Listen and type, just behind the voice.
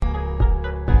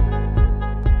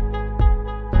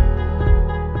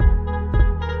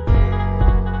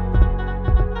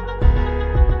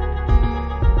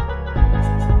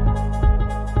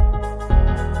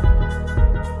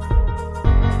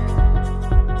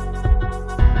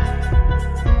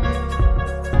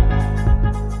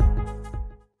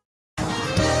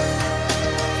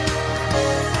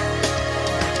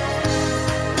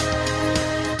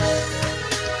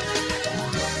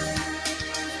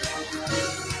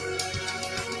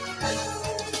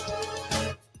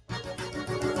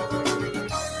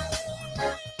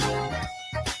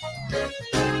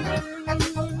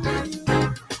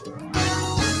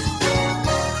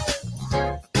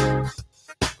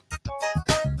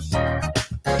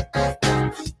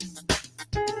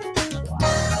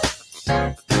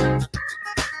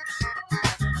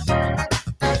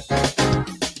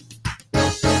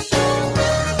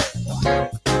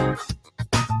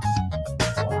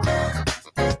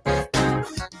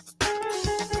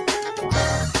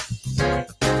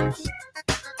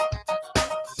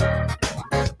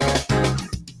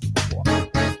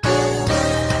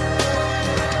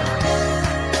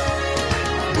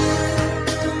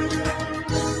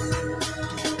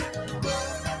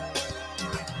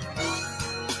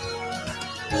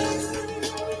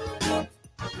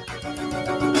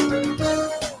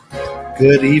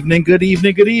Good evening, good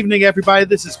evening, good evening, everybody.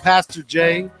 This is Pastor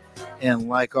Jay. And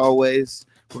like always,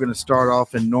 we're going to start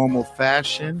off in normal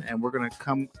fashion. And we're going to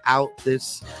come out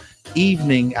this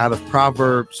evening out of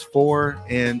Proverbs 4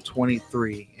 and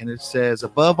 23. And it says,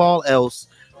 above all else,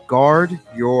 guard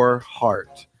your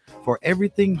heart, for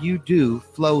everything you do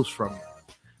flows from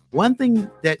it. One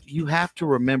thing that you have to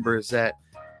remember is that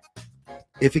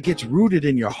if it gets rooted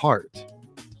in your heart,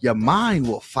 your mind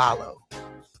will follow.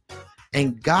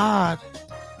 And God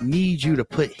needs you to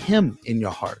put him in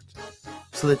your heart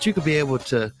so that you could be able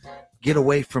to get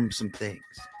away from some things,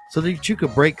 so that you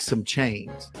could break some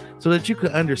chains, so that you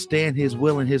could understand his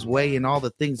will and his way and all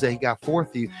the things that he got for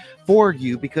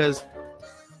you, because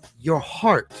your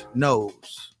heart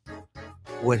knows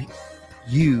what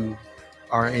you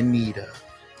are in need of.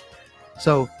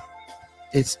 So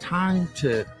it's time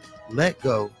to let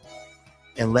go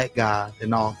and let God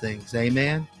in all things.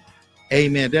 Amen.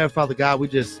 Amen. Dear Father God, we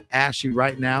just ask you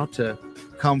right now to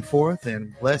come forth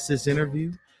and bless this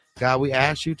interview. God, we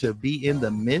ask you to be in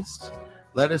the midst.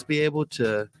 Let us be able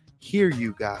to hear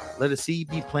you, God. Let a seed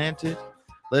be planted.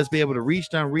 Let us be able to reach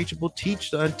the unreachable,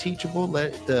 teach the unteachable.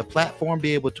 Let the platform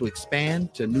be able to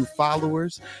expand to new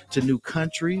followers, to new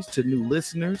countries, to new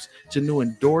listeners, to new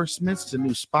endorsements, to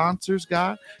new sponsors,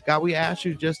 God. God, we ask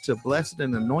you just to bless it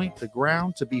and anoint the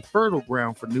ground to be fertile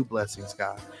ground for new blessings,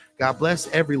 God. God bless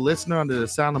every listener under the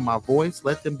sound of my voice.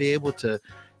 Let them be able to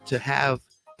have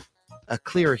a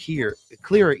clearer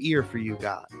ear for you,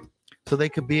 God, so they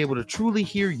could be able to truly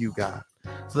hear you, God,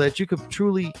 so that you could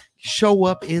truly show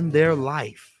up in their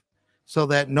life, so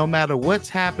that no matter what's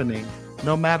happening,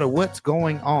 no matter what's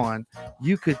going on,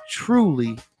 you could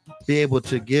truly be able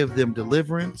to give them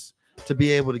deliverance, to be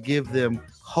able to give them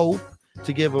hope,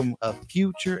 to give them a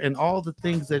future and all the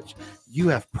things that you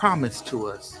have promised to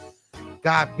us.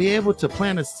 God, be able to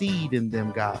plant a seed in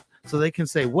them, God, so they can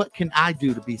say, what can I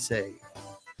do to be saved?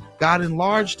 God,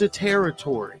 enlarge the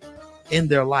territory in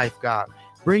their life, God.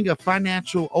 Bring a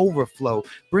financial overflow.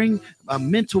 Bring a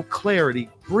mental clarity.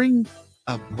 Bring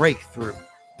a breakthrough,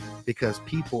 because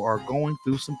people are going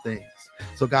through some things.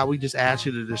 So, God, we just ask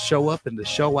you to just show up and to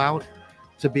show out,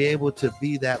 to be able to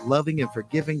be that loving and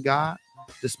forgiving God,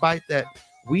 despite that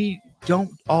we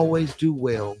don't always do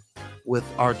well with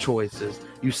our choices.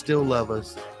 You still love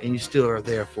us and you still are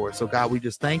there for us. So, God, we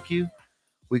just thank you.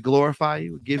 We glorify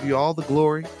you. We give you all the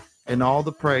glory and all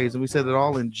the praise. And we said it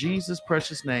all in Jesus'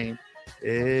 precious name.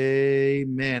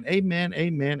 Amen. Amen.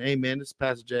 Amen. Amen. This is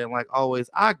Pastor Jay. And like always,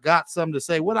 I got something to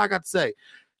say. What I got to say?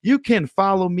 You can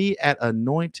follow me at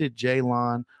Anointed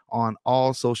Jaylon on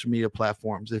all social media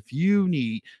platforms. If you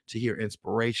need to hear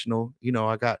inspirational,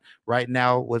 I got right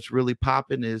now, what's really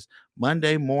popping is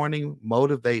Monday morning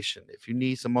motivation. If you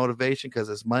need some motivation because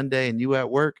it's Monday and you at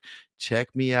work,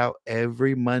 check me out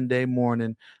every Monday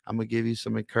morning. I'm going to give you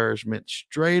some encouragement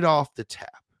straight off the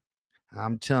tap.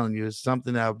 I'm telling you, it's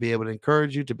something that will be able to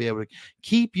encourage you to be able to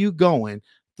keep you going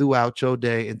throughout your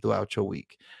day and throughout your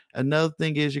week. Another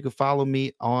thing is you can follow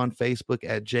me on Facebook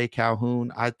at J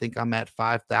Calhoun. I think I'm at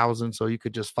 5,000, so you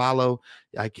could just follow.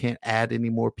 I can't add any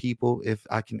more people. If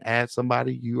I can add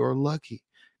somebody, you are lucky,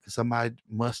 because somebody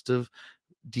must have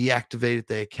deactivated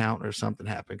the account or something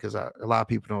happened, because a lot of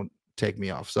people don't take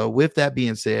me off. So with that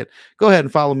being said, go ahead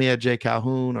and follow me at J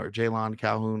Calhoun or Jaylon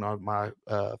Calhoun on my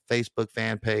Facebook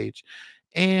fan page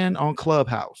and on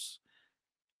Clubhouse.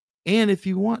 And if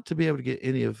you want to be able to get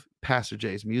any of Pastor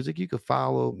Jay's music, you can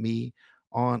follow me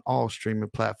on all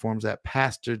streaming platforms at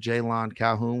Pastor Jaylon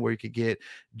Calhoun, where you could get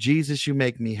Jesus, You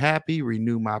Make Me Happy,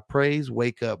 Renew My Praise,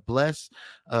 Wake Up Blessed,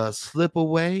 Slip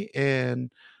Away,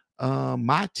 and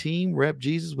My Team Rep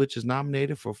Jesus, which is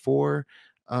nominated for 4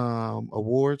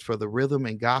 awards for the Rhythm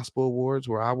and Gospel Awards,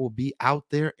 where I will be out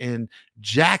there in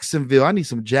Jacksonville. I need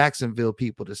some Jacksonville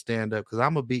people to stand up, because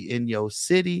I'm gonna be in your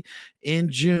city in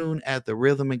June at the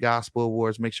Rhythm and Gospel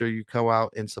Awards. Make sure you go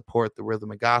out and support the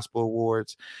Rhythm and Gospel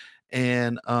Awards,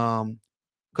 and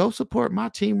go support My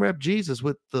Team Rep Jesus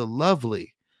with the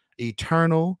lovely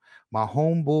Eternal, my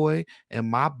homeboy,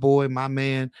 and my boy, my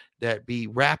man that be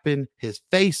rapping his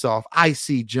face off,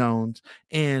 Icy Jones,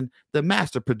 and the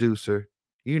master producer.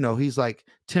 He's like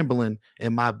Timberland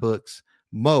in my books,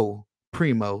 Mo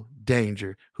Primo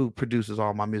Danger, who produces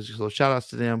all my music. So shout outs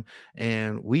to them.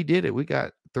 And we did it. We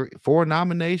got 4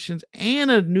 nominations and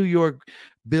a New York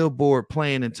Billboard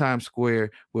playing in Times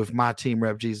Square with My Team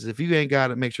Rep Jesus. If you ain't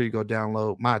got it, make sure you go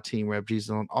download My Team Rep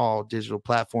Jesus on all digital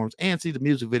platforms and see the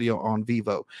music video on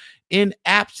Vivo. In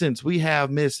absence, we have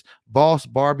Miss Boss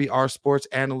Barbie, our sports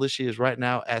analyst. She is right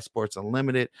now at Sports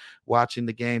Unlimited, watching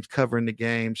the games, covering the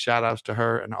games. Shout outs to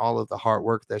her and all of the hard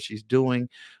work that she's doing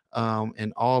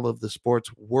in all of the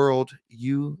sports world.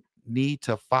 You need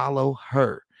to follow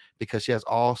her because she has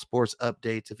all sports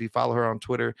updates. If you follow her on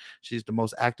Twitter, she's the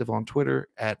most active on Twitter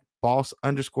at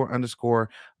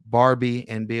boss__Barbie,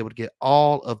 and be able to get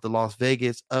all of the Las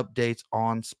Vegas updates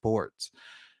on sports.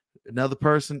 Another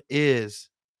person is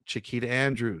Chiquita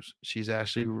Andrews. She's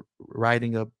actually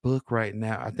writing a book right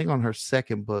now, I think on her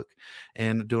second book,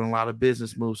 and doing a lot of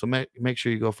business moves. So make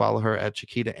sure you go follow her at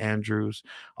Chiquita Andrews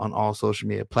on all social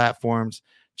media platforms.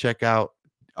 Check out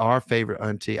our favorite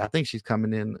auntie. I think she's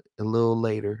coming in a little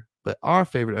later, but our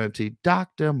favorite auntie,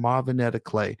 Dr. Marvinetta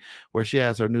Clay, where she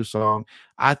has her new song,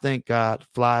 I Thank God,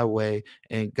 Fly Away.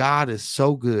 And God is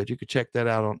so good. You can check that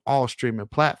out on all streaming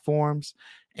platforms.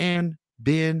 And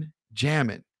Ben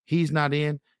Jamin, he's not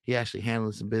in. He actually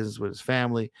handling some business with his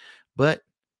family, but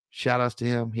shout outs to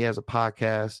him. He has a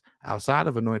podcast outside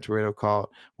of Anointed Radio called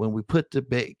When We Put the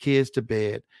Kids to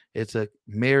Bed. It's a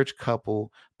marriage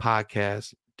couple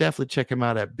podcast. Definitely check him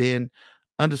out at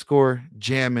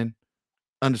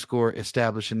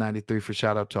Ben_Jamin_establishing 93 for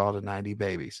shout out to all the 90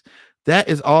 babies. That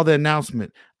is all the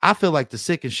announcement. I feel like the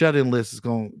sick and shut in list is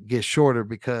going to get shorter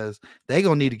because they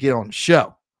going to need to get on the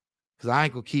show. Because I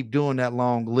ain't gonna keep doing that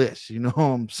long list. You know what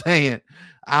I'm saying?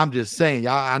 I'm just saying,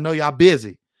 y'all. I know y'all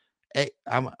busy. Hey,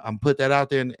 I'm put that out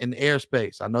there in the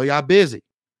airspace. I know y'all busy.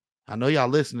 I know y'all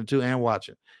listening to and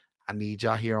watching. I need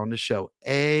y'all here on the show.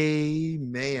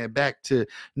 Amen. Back to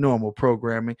normal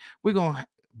programming. We're gonna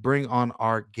bring on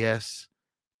our guests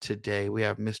today. We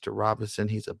have Mr. Robinson.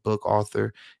 He's a book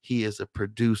author. He is a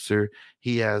producer.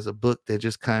 He has a book that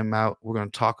just came out. We're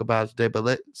going to talk about it today, but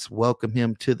let's welcome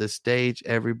him to the stage,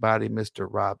 everybody. Mr.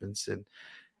 Robinson.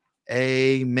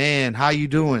 Amen. How you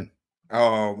doing?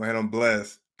 Oh, man, I'm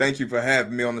blessed. Thank you for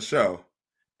having me on the show.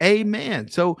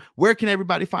 Amen. So where can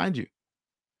everybody find you?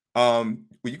 Well,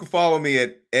 you can follow me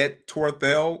at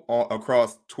Torthel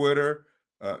across Twitter,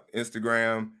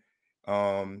 Instagram.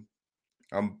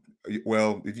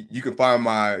 You can find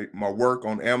my work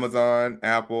on Amazon,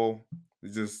 Apple,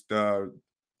 just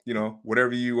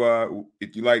whatever you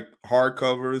if you like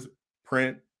hardcovers,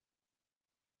 print,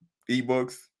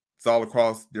 ebooks, it's all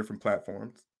across different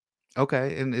platforms.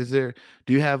 Okay. And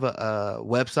do you have a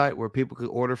website where people could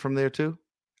order from there too?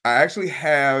 I actually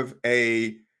have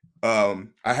I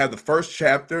have the first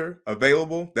chapter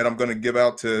available that I'm going to give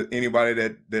out to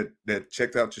anybody that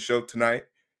checked out your show tonight,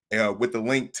 with the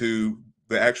link to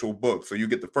the actual book. So you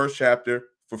get the first chapter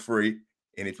for free,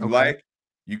 and if you like,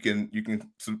 you can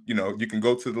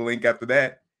go to the link after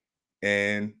that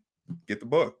and get the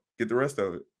book, get the rest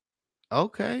of it.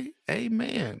 Okay.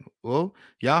 Amen. Well,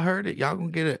 y'all heard it. Y'all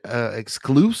gonna get an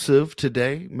exclusive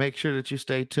today. Make sure that you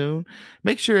stay tuned.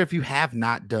 Make sure if you have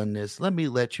not done this, let me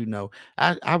let you know.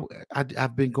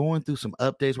 I've been going through some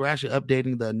updates. We're actually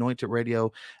updating the Anointed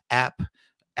Radio app,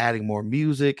 adding more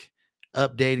music,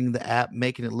 updating the app,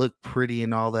 making it look pretty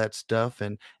and all that stuff,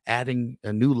 and adding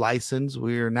a new license.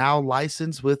 We are now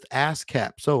licensed with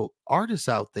ASCAP. So artists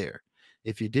out there,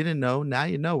 if you didn't know, now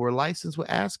you know we're licensed with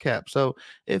ASCAP. So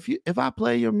if I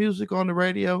play your music on the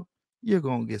radio, you're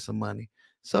gonna get some money.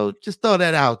 So just throw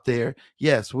that out there.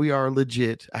 Yes, we are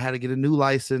legit. I had to get a new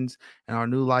license, and our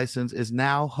new license is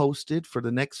now hosted for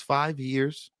the next 5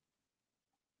 years.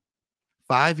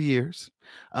 5 years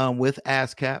with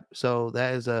ASCAP. So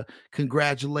that is a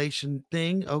congratulation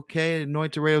thing. Okay,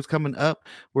 Anointed Radio is coming up.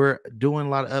 We're doing a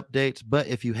lot of updates, but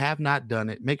if you have not done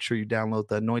it, make sure you download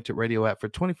the Anointed Radio app for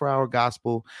 24-hour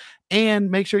gospel,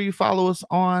 and make sure you follow us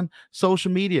on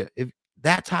social media. If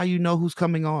that's how you know who's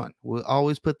coming on. We'll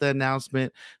always put the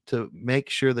announcement to make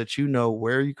sure that you know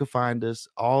where you can find us,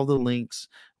 all the links.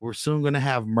 We're soon going to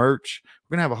have merch.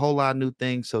 We're going to have a whole lot of new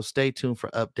things. So stay tuned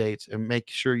for updates, and make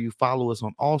sure you follow us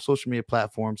on all social media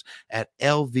platforms at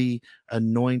LV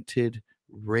Anointed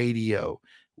Radio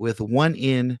with one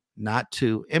N, not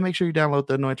two. And make sure you download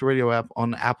the Anointed Radio app on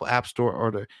the Apple App Store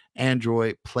or the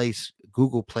Android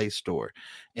Google Play Store,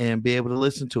 and be able to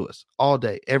listen to us all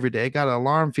day, every day. It got an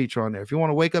alarm feature on there. If you want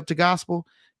to wake up to gospel,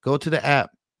 go to the app,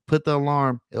 put the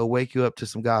alarm, it'll wake you up to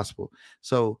some gospel.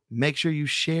 So make sure you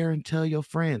share and tell your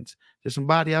friends. There's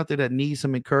somebody out there that needs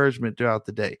some encouragement throughout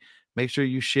the day. Make sure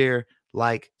you share,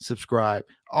 like, subscribe,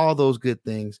 all those good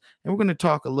things. And we're going to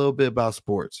talk a little bit about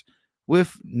sports.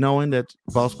 With knowing that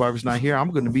Boss Barbie's not here,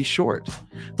 I'm going to be short.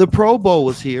 The Pro Bowl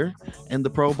was here, and the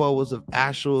Pro Bowl was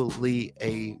actually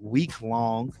a week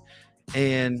long.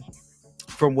 And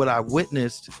from what I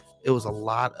witnessed, it was a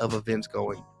lot of events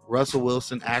going. Russell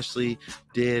Wilson actually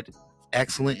did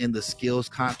excellent in the skills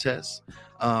contest.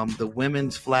 The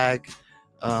women's flag,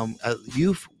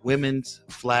 youth women's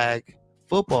flag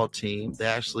football team, they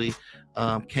actually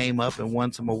came up and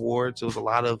won some awards. There was a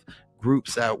lot of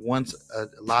groups that won a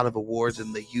lot of awards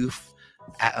in the youth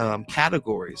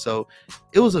category. So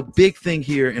it was a big thing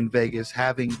here in Vegas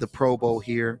having the Pro Bowl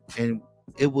here, and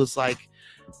it was like,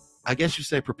 I guess you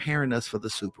say, preparing us for the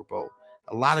Super Bowl.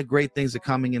 A lot of great things are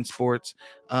coming in sports.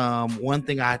 One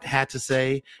thing I had to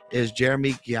say is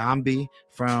Jeremy Giambi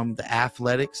from the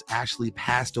Athletics actually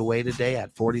passed away today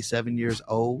at 47 years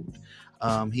old.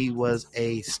 He was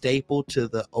a staple to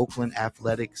the Oakland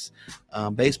Athletics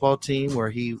baseball team, where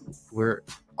he were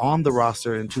on the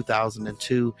roster in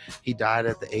 2002. He died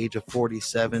at the age of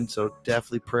 47. So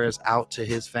definitely prayers out to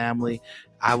his family.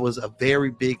 I was a very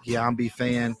big Giambi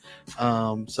fan.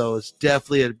 So it's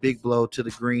definitely a big blow to the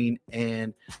green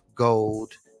and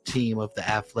gold team of the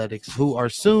Athletics, who are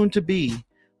soon to be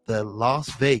the Las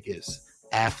Vegas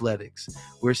Athletics.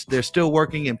 They're still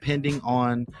working and pending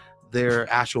on their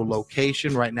actual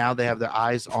location. Right now, they have their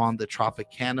eyes on the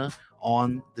Tropicana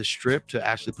on the Strip to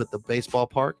actually put the baseball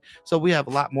park. So we have a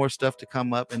lot more stuff to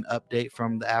come up and update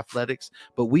from the Athletics,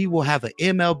 but we will have an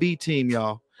MLB team,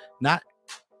 y'all. Not,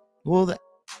 well, the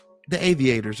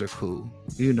Aviators are cool.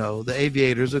 You know, the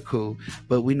Aviators are cool,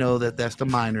 but we know that that's the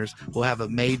minors. We'll have a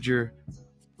major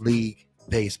league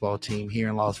baseball team here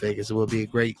in Las Vegas. It will be a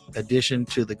great addition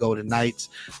to the Golden Knights,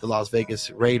 the Las Vegas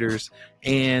Raiders,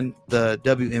 and the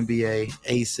WNBA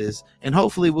Aces. And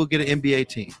hopefully we'll get an NBA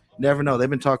team. Never know. They've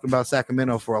been talking about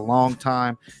Sacramento for a long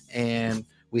time, and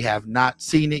we have not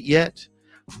seen it yet.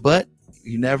 But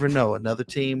you never know. Another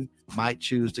team might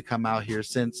choose to come out here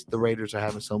since the Raiders are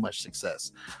having so much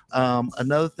success.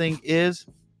 Another thing is,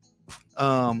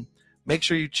 make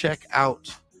sure you check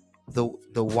out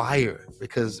the Wire,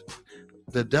 because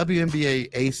the WNBA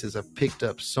Aces have picked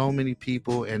up so many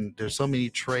people, and there's so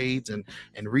many trades and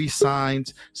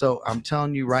re-signs. So I'm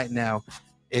telling you right now,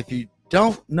 if you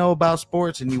don't know about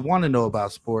sports and you want to know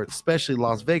about sports, especially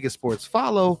Las Vegas sports,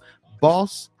 follow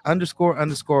boss__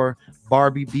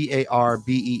 Barbie,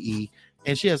 BARBEE,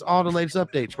 and she has all the latest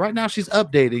updates. Right now she's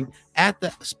updating at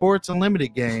the Sports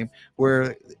Unlimited game,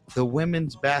 where the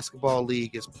women's basketball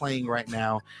league is playing right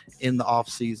now in the off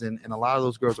season, and a lot of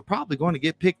those girls are probably going to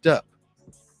get picked up,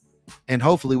 and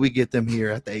hopefully we get them here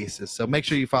at the Aces. So make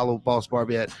sure you follow Boss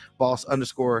Barbie at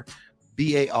boss_BARBEE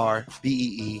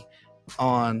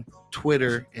on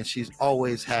Twitter, and she's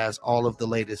always has all of the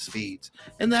latest feeds.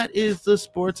 And that is the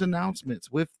sports announcements.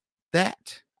 With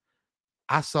that,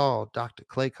 I saw Dr.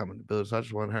 Clay come in the building, so I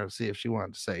just wanted her to see if she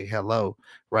wanted to say hello.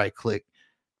 Right click.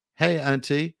 Hey,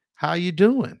 Auntie, how you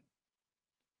doing?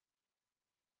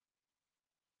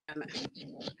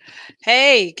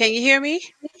 Hey, can you hear me?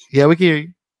 Yeah, we can hear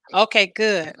you. Okay,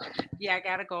 good. Yeah, I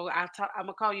gotta go. I'm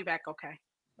gonna call you back. Okay.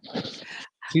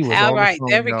 She was All on the right,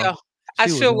 there phone, we y'all. go. I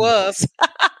She sure on the- was.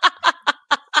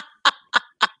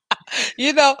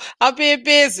 I'm being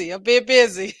busy.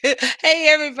 Hey,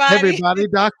 everybody. Everybody,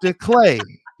 Dr. Clay,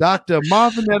 Dr.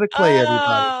 Marvinetta Clay,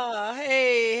 everybody.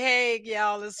 Hey,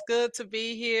 y'all. It's good to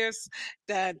be here.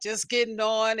 Just getting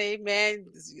on. Amen.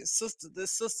 This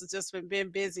sister just been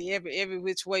busy every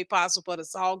which way possible, but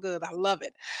it's all good. I love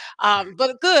it.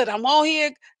 But good. I'm on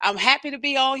here. I'm happy to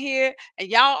be on here. And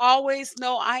y'all always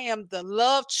know I am the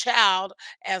love child,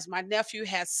 as my nephew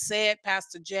has said,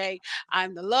 Pastor Jay.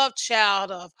 I'm the love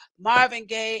child of Marvin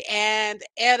Gaye and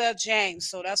Etta James.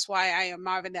 So that's why I am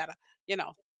Marvinetta,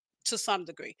 to some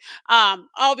degree.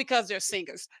 All because they're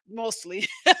singers, mostly.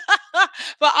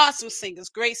 But awesome singers,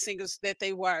 great singers that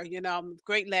they were,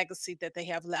 great legacy that they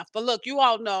have left. But look, you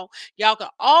all know, y'all can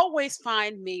always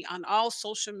find me on all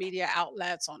social media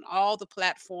outlets, on all the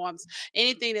platforms.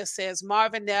 Anything that says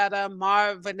Marvinetta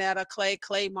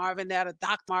Clay, Marvinetta,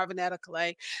 Doc Marvinetta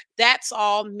Clay, that's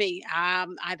all me.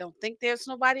 I don't think there's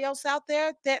nobody else out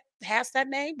there that has that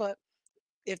name, but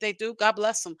if they do, God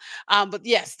bless them. But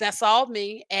yes, that's all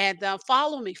me. And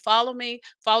follow me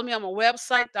on my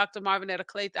website,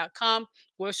 drmarvinettaclay.com.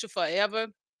 Worship Forever.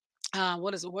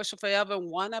 What is it? Worship Forever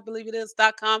One, I believe it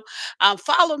is.com.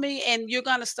 Follow me, and you're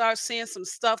gonna start seeing some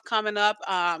stuff coming up.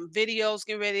 Videos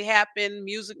getting ready to happen,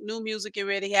 new music getting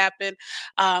ready to happen.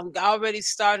 Already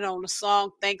started on the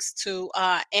song, thanks to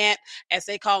Ant, as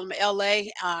they call him, LA.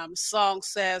 Song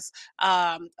says,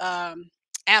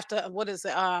 after, what is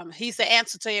it? He's the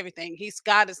answer to everything.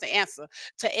 God is the answer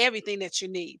to everything that you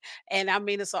need. And I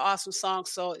mean, it's an awesome song.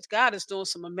 So God is doing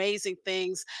some amazing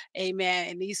things, amen,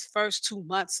 in these first 2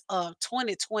 months of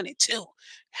 2022.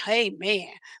 Amen.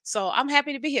 So I'm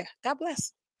happy to be here. God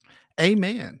bless.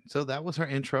 Amen. So that was her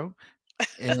intro.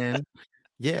 And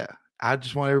yeah, I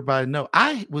just want everybody to know.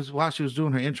 While she was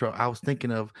doing her intro, I was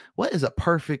thinking of what is a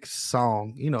perfect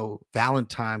song.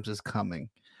 Valentine's is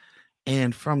coming.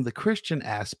 And from the Christian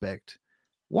aspect,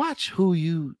 watch who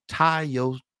you tie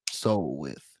your soul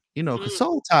with, because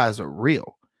soul ties are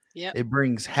real. Yep. It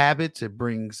brings habits, it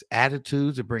brings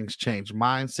attitudes, it brings changed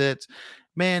mindsets.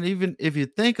 Man, even if you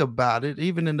think about it,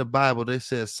 even in the Bible, they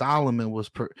says Solomon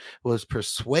was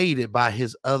persuaded by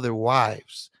his other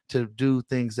wives to do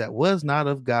things that was not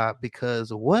of God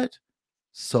because of what?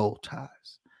 Soul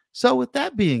ties. So with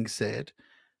that being said,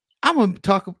 I'm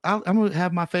gonna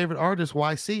have my favorite artist,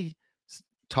 YC,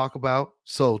 talk about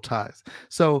soul ties.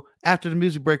 So after the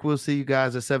music break, we'll see you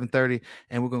guys at 7:30,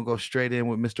 and we're gonna go straight in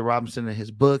with Mr. Robinson and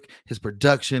his book, his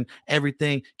production,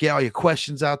 everything. Get all your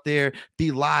questions out there,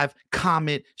 be live,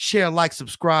 comment, share, like,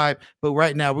 subscribe. But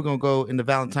right now, we're gonna go in the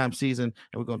Valentine's season,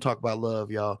 and we're gonna talk about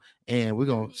love, y'all. And we're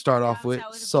gonna start off with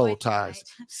soul ties.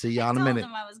 See y'all in a minute.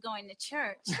 I was going to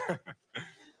church.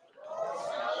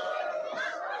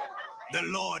 The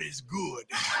Lord is good.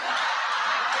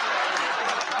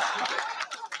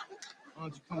 Why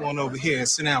don't you come on over here and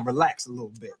sit down, relax a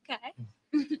little bit. Okay.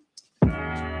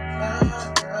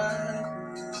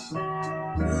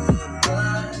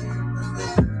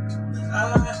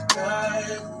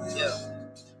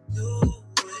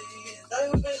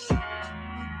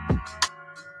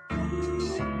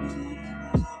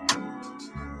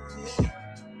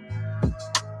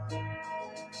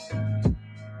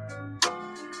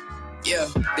 Yeah,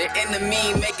 the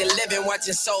enemy make a living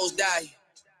watching souls die.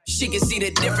 She can see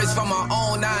the difference from her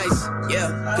own eyes.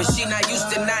 Yeah, cause she not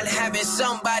used to not having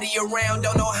somebody around.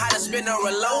 Don't know how to spend her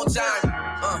alone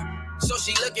time. So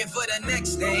she looking for the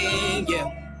next thing.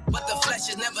 Yeah, but the flesh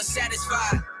is never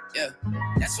satisfied. Yeah,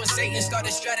 that's when Satan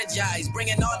started strategize,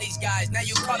 bringing all these guys. Now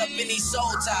you caught up in these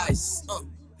soul ties.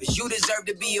 Cause you deserve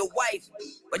to be a wife,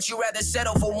 but you rather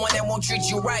settle for one that won't treat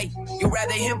you right. You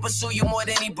rather him pursue you more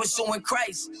than he pursuing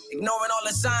Christ. Ignoring all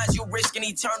the signs, you risking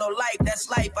eternal life. That's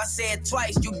life, I said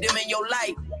twice, you dimming your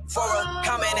light. For a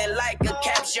comment and like a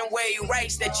caption where he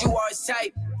writes that you are his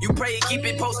type. You pray and keep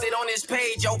it posted on his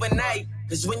page overnight.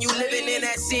 Cause when you living in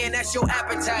that sin, that's your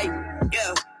appetite.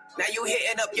 Yeah. Now you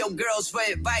hitting up your girls for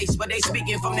advice, but they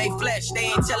speaking from their flesh. They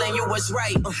ain't telling you what's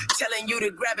right. Telling you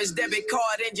to grab his debit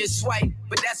card and just swipe.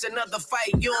 But that's another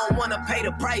fight. You don't want to pay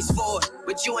the price for it,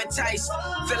 but you enticed.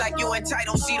 Feel like you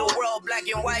entitled, see the world black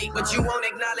and white. But you won't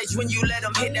acknowledge when you let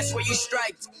them hit, that's where you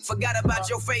strike. Forgot about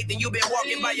your faith and you been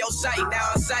walking by your sight.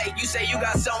 Now on sight, you say you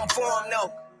got something for him,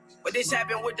 no. But this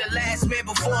happened with the last man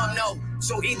before him, no.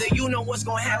 So either you know what's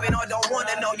gonna happen or don't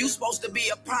wanna know. You supposed to be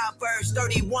a Proverbs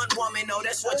 31 woman, no,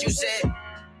 that's what you said.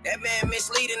 That man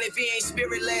misleading if he ain't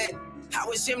spirit-led.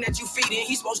 How is him that you feeding?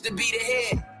 He's supposed to be the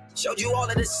head. Showed you all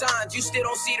of the signs, you still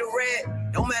don't see the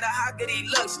red. No matter how good he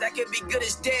looks, that could be good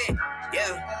as dead.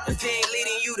 Yeah, if he ain't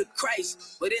leading you to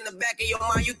Christ, but in the back of your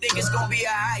mind, you think it's gonna be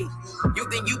alright. You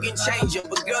think you can change him,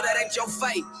 but girl, that ain't your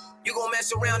fight. You gon'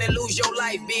 mess around and lose your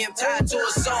life being tied to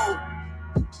a soul.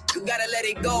 You gotta let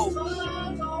it go.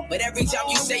 But every time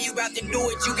you say you about to do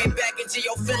it, you get back into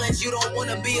your feelings. You don't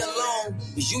wanna be alone.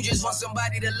 Cause you just want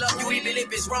somebody to love you even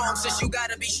if it's wrong. Since you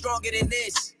gotta be stronger than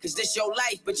this. Cause this your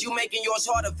life, but you making yours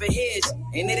harder for his.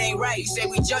 And it ain't right. You say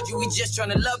we judge you, we just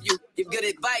trying to love you. Give good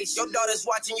advice. Your daughter's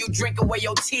watching you drink away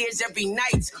your tears every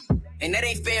night. And that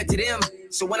ain't fair to them.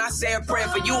 So when I say a prayer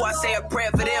for you, I say a prayer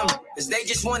for them. Cause they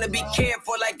just wanna be cared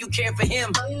for like you care for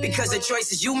him. Because the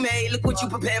choices you made, look what you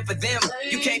prepared for them.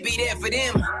 You can't be there for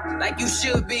them like you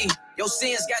should be. Your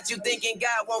sins got you thinking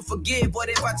God won't forgive. What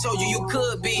if I told you you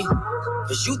could be?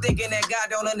 Cause you thinking that God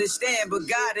don't understand, but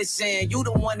God is saying you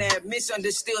the one that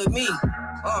misunderstood me.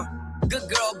 Good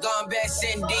girl gone bad,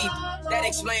 sin deep. That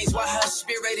explains why her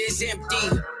spirit is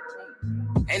empty.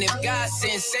 And if God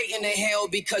sends Satan to hell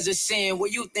because of sin,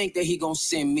 where you think that he gonna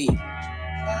send me?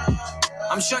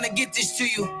 I'm trying to get this to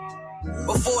you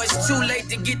before it's too late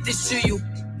to get this to you.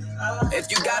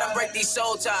 If you gotta break these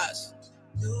soul ties,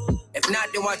 if not,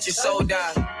 then watch your soul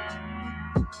die.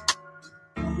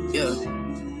 Yeah.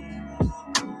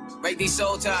 Break these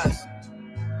soul ties.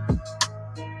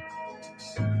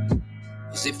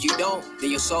 Cause if you don't, then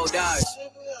your soul dies.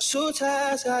 Soul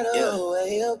ties got a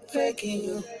way of breaking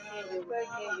you.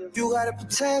 You gotta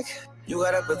protect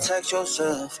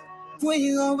yourself. When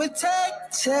you gonna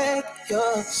protect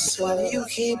yourself? Why you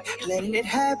keep letting it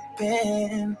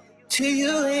happen to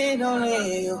you and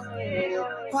only you?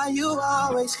 Why you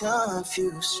always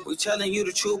confused? We telling you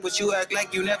the truth, but you act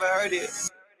like you never heard it.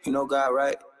 You know God,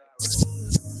 right?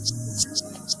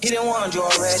 He didn't want you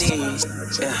already.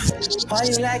 Yeah. Why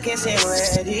you like it ain't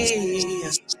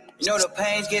ready? You know the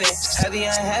pain's getting heavier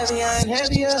and heavier and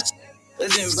heavier.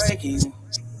 It's been breaking you.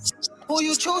 Who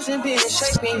you choosing being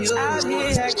shaping you? Out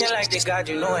here acting like the God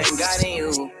you know ain't guiding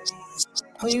you.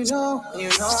 When you know,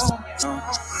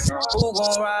 who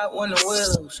gon' ride when the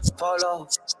wheels fall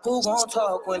off? Who gon'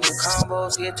 talk when the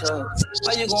combos get tough?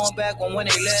 Why you going back when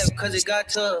they left? Cause it got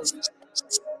tough.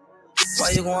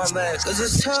 Why you going back? Cause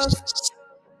it's tough.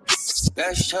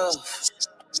 That's tough.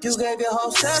 You gave your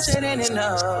whole self, it ain't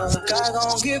enough. God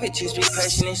gon' give it, just be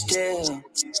patient and still.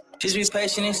 Just be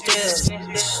patient and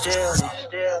still.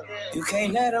 You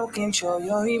can't let them control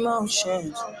your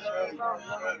emotions.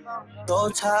 So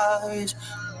ties,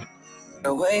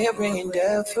 the way of bringing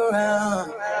death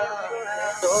around.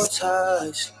 So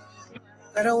ties,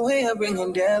 got a way of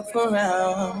bringing death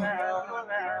around.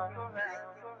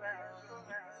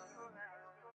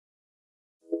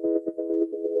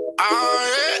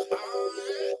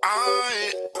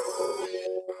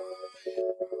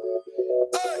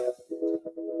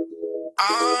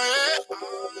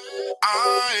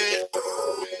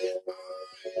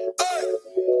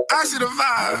 I see the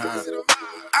vibe,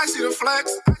 I see the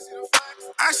flex,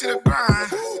 I see the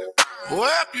grind. Way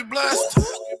up you blessed,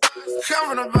 come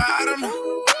from the bottom,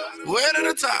 way to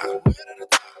the top.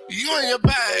 You in your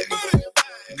bag,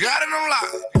 got it on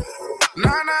lock. Nah,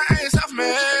 I ain't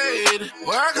self-made.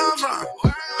 Where I come from,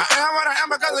 I am what I am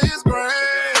because of his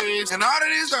grace and all of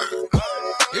these girls.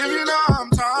 If you know what I'm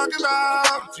talking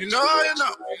about, if you know, you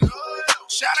know.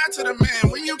 Shout out to the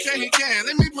man, when you can, he can.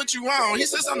 Let me put you on, he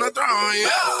sits on the throne,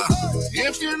 yeah.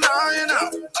 If you know, you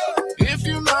know. If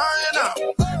you know, you know.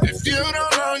 If you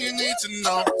don't know, you need to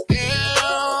know,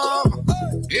 yeah.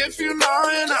 If you know,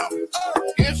 you know.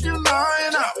 If you know,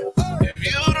 you know. If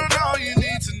you don't know, you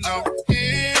need to know,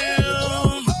 yeah.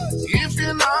 If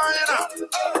you know, you know.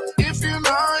 If you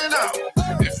know, you know.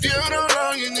 If you don't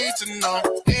know, you need to know,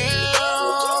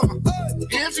 yeah.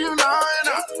 If you know, you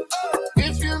know.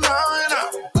 If you know, you know.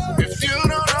 If you don't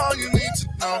know, you need to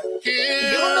know,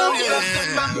 yeah. You know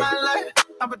nothing about my life.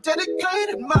 I've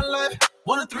dedicated my life.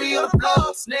 1 and 3 on the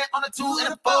floor, snare on the 2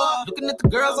 and the 4. Looking at the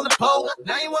girls on the pole.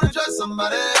 Now you wanna trust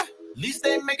somebody. At least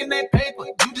they making that paper.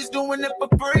 You just doing it for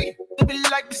free. They be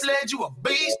like the sled, you a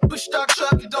beast. Push start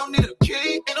truck, you don't need a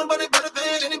key. Ain't nobody better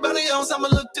than anybody else. I'ma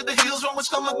look to the hills from which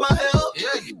come up my help.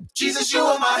 Yeah, Jesus, you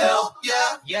are my help.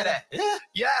 Yeah, that.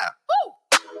 Yeah. Woo.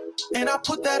 And I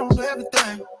put that on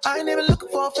everything. I ain't even looking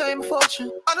for fame or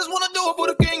fortune. I just wanna do it for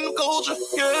the kingdom culture.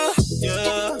 Yeah.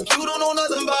 You don't know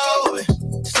nothing about me,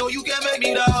 so you can't make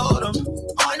me doubt him.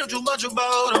 I know too much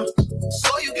about him,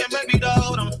 so you can't make me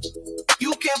doubt him.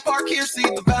 You can't park here, see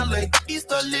the valet. He's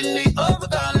the lily of the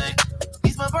valley.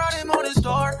 He's my bright and morning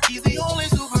star. He's the only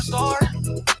superstar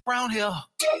around here.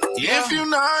 Yeah. If you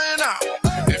know, you know.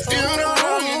 If you don't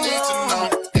know, you need to know.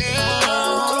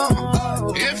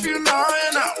 Yeah. If you know,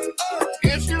 you know.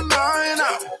 If you know, you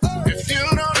know. If you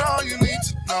don't know, you need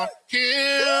to know.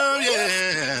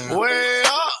 Yeah. Way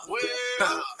up.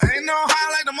 Ain't no high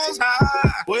like the most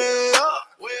high. Way up.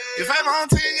 If I'm on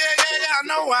 10, yeah, I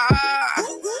know why.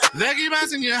 They keep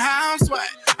asking you how I'm sweat.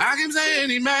 I keep saying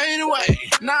he made a way.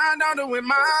 Nah, I don't do it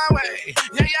my way.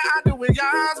 Yeah, I do it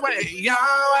God's way. Your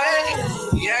way.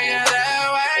 Yeah,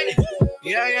 that way.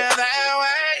 Yeah, that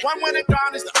way. One with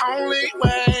God is the only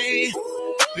way.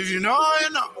 If you know, you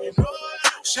know.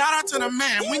 Shout out to the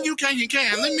man. When you can, you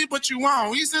can. Let me put you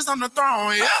on. He sits on the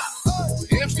throne, yeah.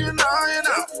 If you know, you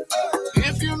know.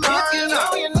 If you know, you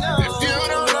know. If you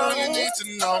don't know, you need to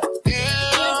know. Yeah.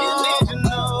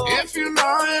 If you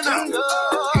know, you know.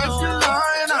 If you know,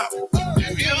 you know.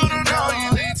 If you don't know, you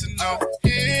need to know.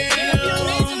 Yeah.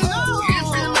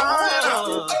 If you know, you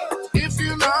know. If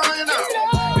you know, you know.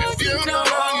 If you don't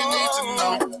know, you need to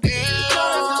know. Yeah.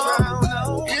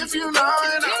 If you know,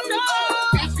 you know.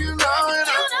 If you know, you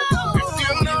know. If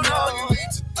you don't know, you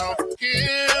need to know.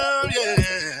 Yeah.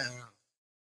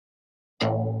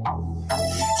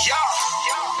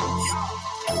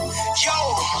 Yo,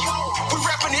 we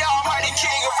reppin' the Almighty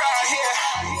King around here.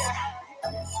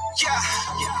 Yeah.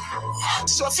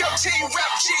 So if your team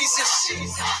rep Jesus,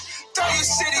 throw your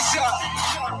cities up.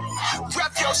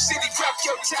 Rep your city, rep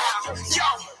your town. Yo,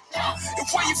 and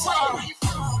where you from?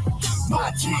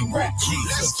 My team rep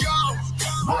Jesus. Let's go.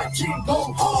 My team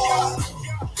go hard.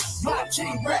 My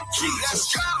team rep Jesus. Let's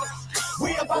go. We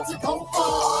about to go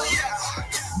hard. Yeah.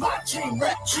 My team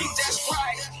rep Jesus. That's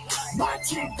right. My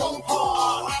team go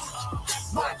hard.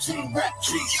 My team rep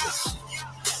Jesus.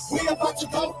 We about to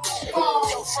go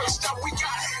hard. Yo, first up we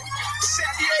got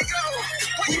San Diego.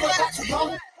 We about to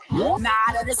go.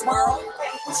 Not of this world,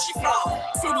 where she from?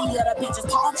 City of the beaches,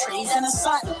 palm trees, and the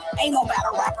sun. Ain't no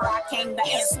battle rapper I came to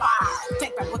inspire.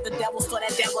 Take back what the devil so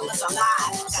that devil is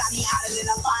alive. Got me hotter than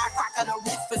a firecracker, the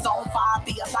roof is on fire.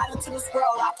 Be a light into this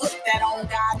world, I put that on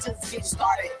God, just get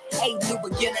started. hate new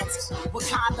beginnings.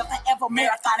 Wakanda forever,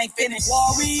 marathon ain't finished.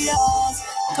 Warriors,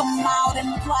 come out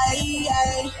and play.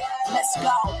 Let's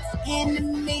go.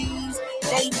 Enemies,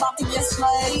 they about to get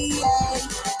slayed.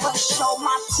 But show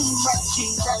my team rep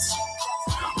Jesus.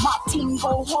 My team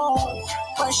go home.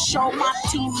 But show my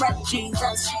team rep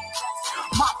Jesus.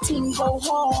 My team go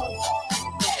home.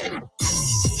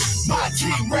 My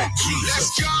team rep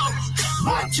Jesus. Let's go.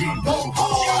 My team go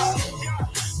home.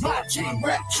 My team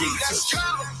rep Jesus. Let's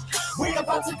go. We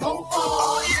about to go home.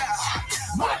 Oh,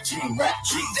 yeah. My team rep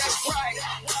Jesus. That's right.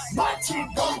 My team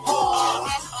go home.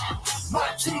 My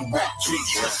team rep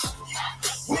Jesus.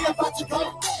 We about to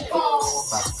go far.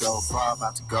 About to go far.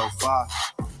 About to go far.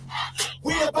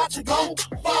 We about to go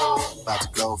far. About to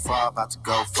go far. About to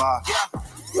go far. Yeah.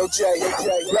 Yo, Jay,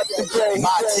 rep the game.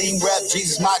 My team rep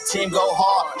Jesus, my team go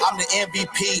hard. I'm the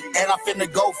MVP, and I'm finna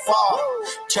go far.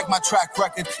 Check my track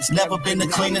record, it's never been the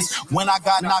cleanest. When I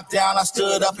got knocked down, I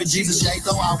stood up in Jesus' name.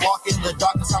 Though I walk in the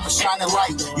darkness, I'm a shining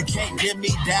light. You can't get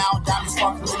me down, diamonds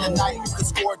sparkling in the night. You can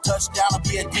score a touchdown and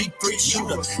be a deep three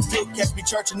shooter. Still catch me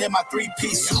churching in my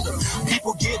three-piece suit.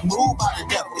 People get moved by the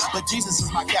devil, but Jesus is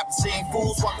my captain. Seeing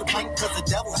fools walk the plank because the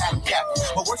devil had him captive.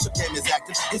 My worship game is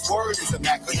active, his word is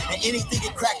immaculate, and anything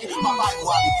it cracking, my Bible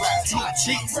I'll be cracking. My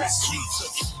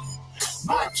Jesus,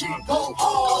 my team go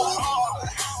hard.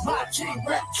 My team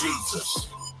rep Jesus.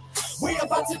 We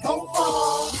about to go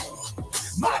far.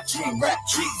 My team rep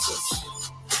Jesus.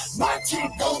 My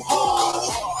team go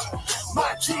hard.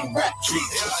 My team rep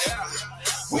Jesus.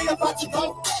 We about to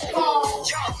go far.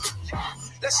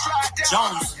 Let's slide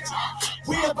down. Jones.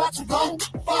 We about to go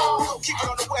far. Keep it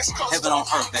on the West Coast. Heaven on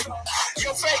earth, baby.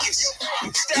 Yo, Vegas.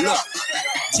 Look.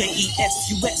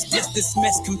 JESUS, yes, this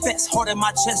mess, confess, heart in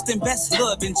my chest, invest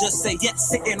love and just say yes.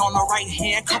 Sitting on the right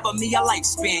hand, cover me a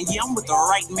lifespan. Yeah, I'm with the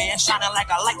right man, shining like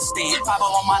a light stand. Bible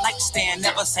on my nightstand,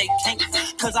 never say can't,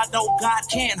 cause I know God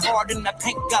can. Hard in the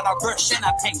paint, got a brush and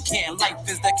a paint can. Life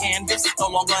is the canvas, no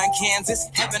longer in Kansas,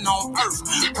 heaven on earth.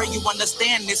 Pray you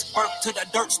understand this, birth to the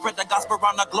dirt, spread the gospel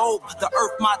around the globe. The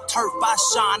earth, my turf, I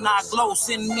shine, I glow.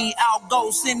 Send me, I'll go,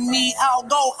 send me, I'll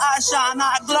go. I shine,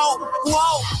 I glow.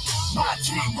 Whoa. My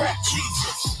team rep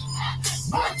Jesus.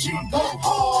 My team go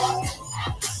hard.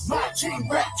 My team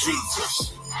rep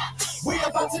Jesus. We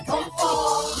about to go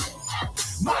far.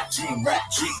 My team rep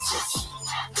Jesus.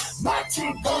 My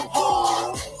team go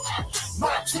hard.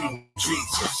 My team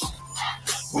Jesus.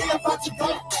 We about to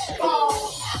go far.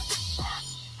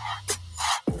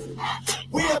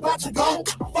 We about to go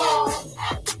far.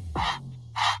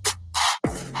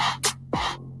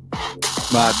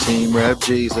 My team rep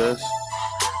Jesus.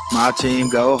 My team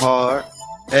go hard.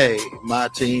 Hey, my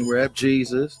team rep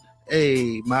Jesus.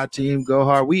 Hey, my team go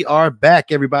hard. We are back,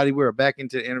 everybody. We're back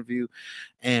into the interview,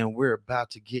 and we're about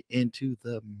to get into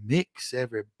the mix,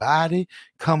 everybody.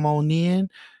 Come on in.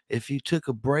 If you took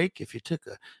a break, if you took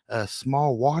a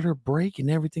small water break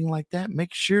and everything like that,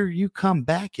 make sure you come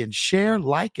back and share,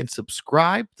 like, and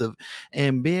subscribe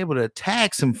and be able to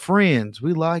tag some friends.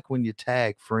 We like when you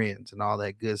tag friends and all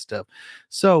that good stuff.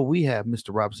 So we have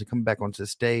Mr. Robinson coming back onto the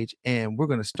stage, and we're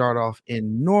going to start off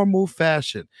in normal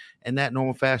fashion. And that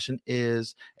normal fashion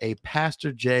is a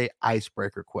Pastor J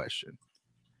icebreaker question.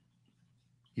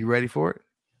 You ready for it?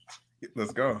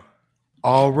 Let's go.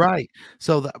 All right.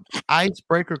 So the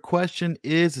icebreaker question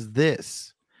is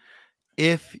this.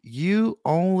 If you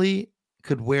only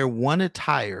could wear one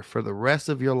attire for the rest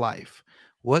of your life,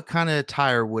 what kind of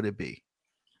attire would it be?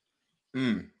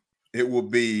 It will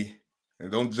be,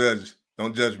 and don't judge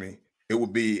me. It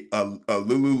would be a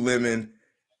Lululemon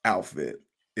outfit.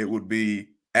 It would be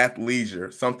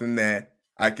athleisure, something that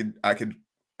I can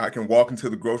walk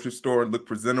into the grocery store and look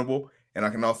presentable, and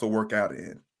I can also work out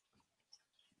in.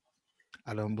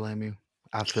 I don't blame you.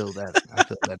 I feel that. I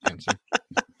feel that answer.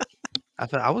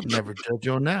 I would never judge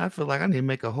you on that. I feel like I need to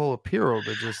make a whole apparel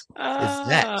that just is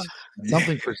that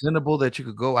something presentable that you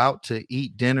could go out to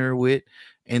eat dinner with,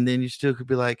 and then you still could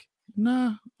be like,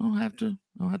 "No, I don't have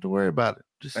to worry about it.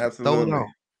 Just Absolutely. throw it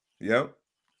on." Yep.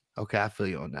 Okay, I feel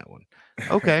you on that one.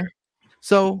 Okay,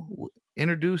 so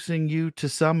introducing you to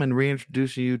some and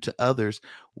reintroducing you to others.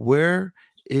 Where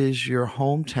is your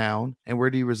hometown, and where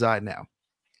do you reside now?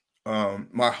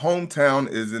 My hometown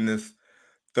is in this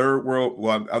third world.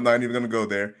 Well, I'm not even going to go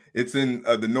there. It's in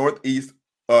the northeast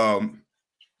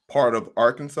part of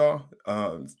Arkansas.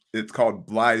 It's called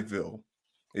Blytheville.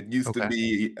 It used to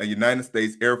be a United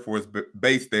States Air Force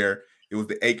base there. It was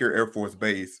the Acre Air Force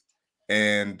Base,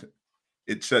 and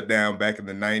it shut down back in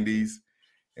the 90s,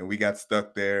 and we got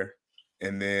stuck there.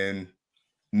 And then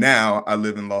now I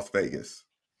live in Las Vegas.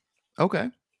 Okay.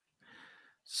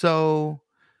 So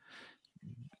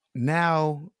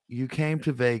now you came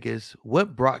to Vegas.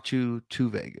 What brought you to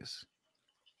Vegas?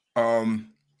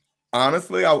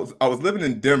 Honestly, I was living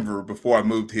in Denver before I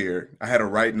moved here. I had a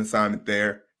writing assignment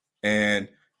there, and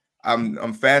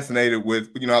I'm fascinated with,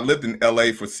 I lived in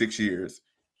LA for 6 years,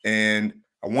 and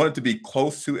I wanted to be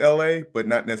close to LA, but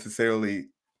not necessarily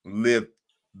live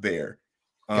there.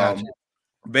 Gotcha.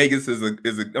 Vegas is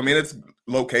I mean, it's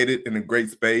located in a great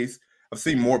space. I've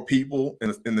seen more people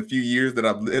in the few years that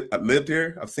I've lived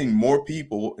here. I've seen more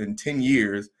people in 10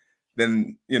 years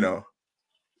than,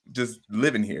 just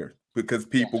living here, because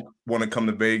people want to come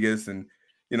to Vegas, and,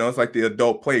 it's like the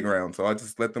adult playground. So I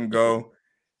just let them go,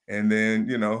 and then,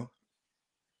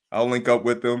 I'll link up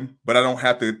with them, but I don't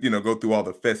have to, go through all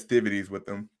the festivities with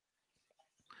them.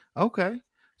 Okay.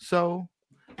 So,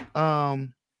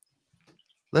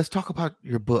 let's talk about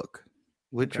your book.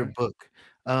 Your book.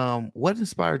 What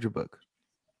inspired your book?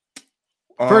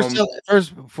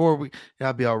 First, before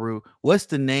I'll be all rude. What's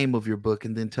the name of your book,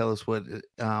 and then tell us what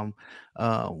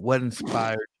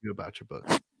inspired you about your book?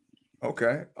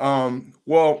 Okay.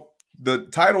 Well, the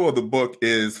title of the book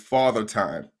is Father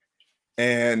Time,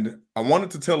 and I wanted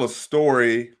to tell a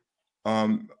story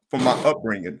from my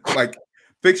upbringing. Like,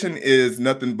 fiction is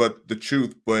nothing but the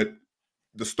truth, but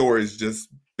the story is just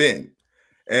been.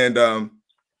 And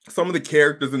some of the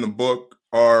characters in the book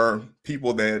are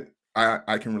people that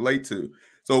I can relate to.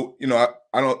 So,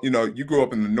 I don't, you grew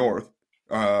up in the North.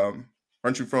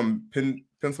 Aren't you from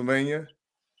Pennsylvania?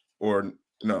 Or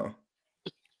no?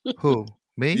 Who?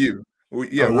 Me? You?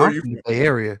 Yeah. Oh, where are I'm you from from? the Bay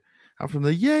Area. I'm from the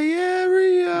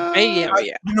area. Bay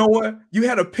Area. You know what? You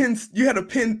had a Penn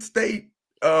State.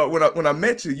 When I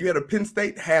met you, you had a Penn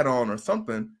State hat on or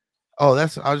something. Oh,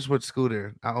 I just went to school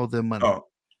there. I owe them money. Oh.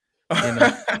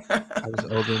 I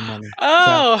just owe them money.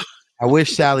 Oh. I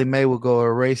wish Sally Mae would go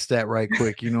erase that right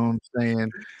quick. You know what I'm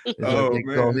saying? Oh, they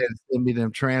man. go ahead and send me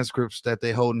them transcripts that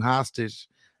they holding hostage.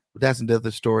 But that's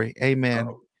another story. Amen.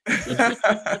 Oh.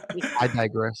 I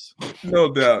digress.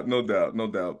 No doubt.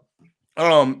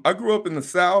 I grew up in the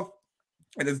South,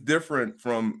 and it's different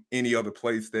from any other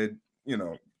place that,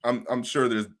 I'm sure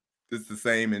it's the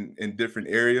same in different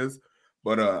areas.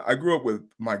 But I grew up with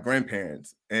my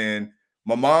grandparents, and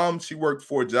my mom, she worked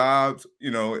 4 jobs,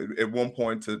 at one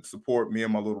point to support me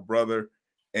and my little brother.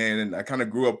 And I kind of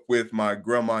grew up with my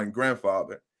grandma and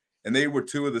grandfather, and they were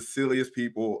 2 of the silliest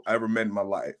people I ever met in my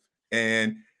life.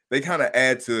 And they kind of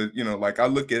add to, like, I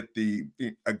look at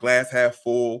a glass half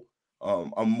full.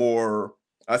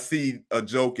 I see a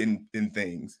joke in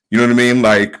things. You know what I mean?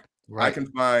 Like, right.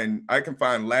 I can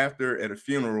find laughter at a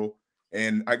funeral,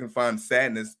 and I can find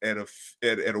sadness at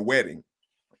a wedding.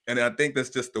 And I think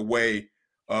that's just the way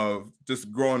of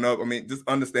just growing up. I mean, just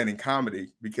understanding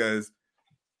comedy, because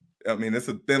I mean, it's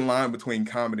a thin line between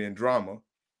comedy and drama.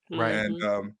 Right.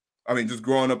 And I mean, just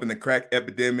growing up in the crack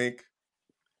epidemic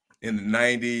in the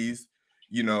 90s,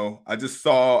 I just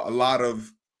saw a lot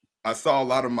of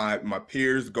my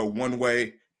peers go one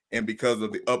way, and because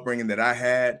of the upbringing that I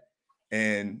had,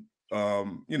 and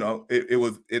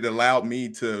it allowed me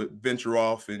to venture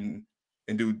off and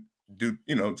do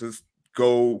just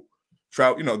go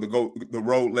travel, the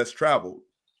road less traveled.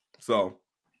 So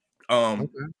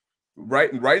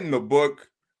writing the book,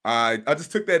 I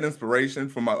just took that inspiration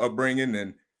from my upbringing,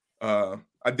 and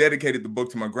I dedicated the book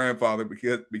to my grandfather,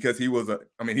 because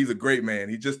he's a great man.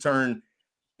 He just turned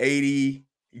 80.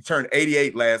 He turned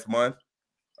 88 last month.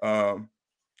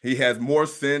 He has more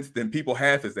sense than people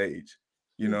half his age,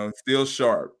 still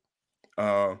sharp.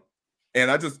 And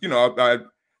I just, I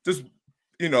just,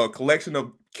 a collection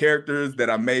of characters that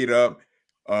I made up.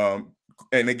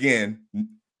 And again,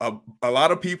 a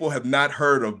lot of people have not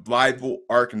heard of Blytheville,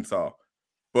 Arkansas,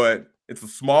 but it's a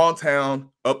small town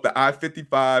up the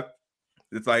I-55.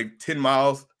 It's like 10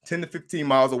 to 15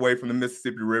 miles away from the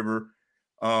Mississippi River.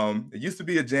 It used to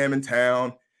be a jamming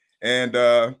town. And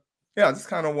I just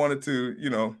kind of wanted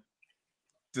to,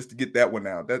 just to get that one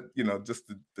out, that, just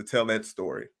to tell that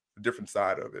story, a different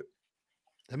side of it.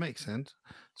 That makes sense.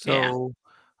 So,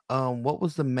 what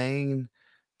was the main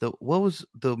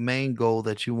goal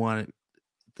that you wanted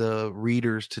the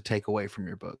readers to take away from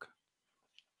your book?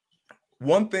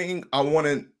 One thing I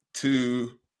wanted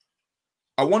to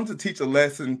teach a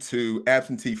lesson to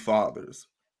absentee fathers,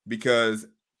 because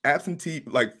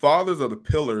fathers are the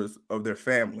pillars of their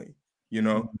family,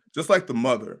 just like the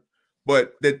mother,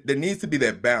 but there needs to be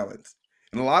that balance.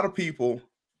 And a lot of people,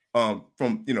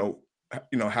 from,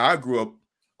 how I grew up,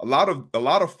 a lot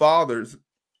of fathers,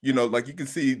 like, you can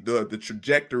see the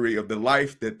trajectory of the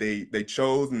life that they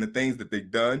chose and the things that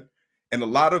they've done. And a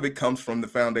lot of it comes from the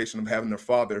foundation of having their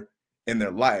father in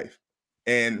their life.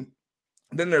 And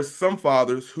then there's some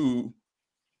fathers who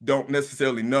don't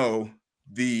necessarily know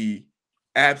their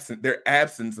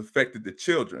absence affected the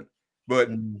children, but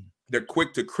they're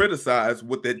quick to criticize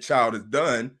what that child has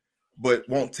done, but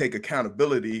won't take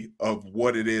accountability of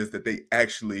what it is that they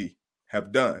actually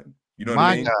have done. You know what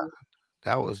I mean? God,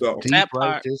 that was So- deep, That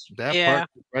right? part. That Yeah. part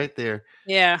right there.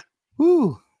 Yeah.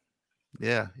 Woo.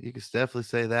 Yeah, you can definitely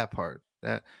say that part.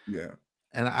 That, Yeah.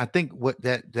 and I think what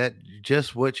that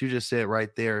just what you just said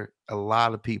right there, a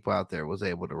lot of people out there was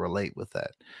able to relate with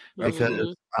that,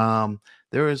 because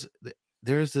there's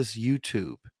this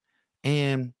YouTube,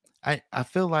 and I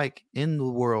feel like in the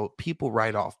world people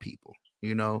write off people.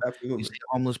 You know, Absolutely. you see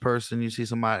a homeless person, you see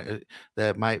somebody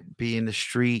that might be in the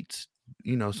streets,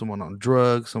 you know, someone on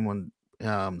drugs, someone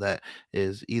that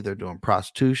is either doing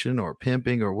prostitution or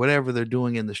pimping or whatever they're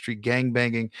doing in the street, gang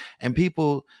banging, and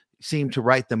people seem to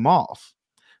write them off.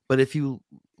 But if you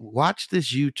watch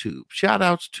this YouTube, shout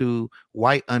outs to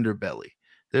White Underbelly.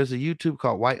 There's a YouTube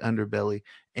called White Underbelly,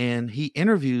 and he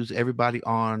interviews everybody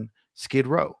on Skid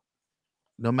Row,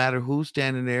 no matter who's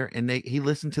standing there, and he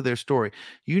listened to their story.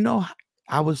 You know,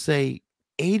 I would say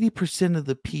 80% of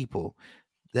the people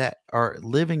that are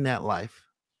living that life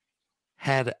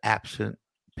had an absent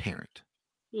parent.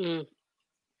 Mm.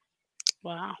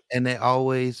 Wow. And they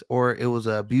always, or it was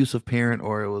an abusive parent,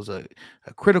 or it was a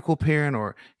critical parent,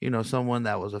 or, you know, someone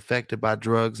that was affected by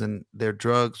drugs, and their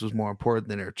drugs was more important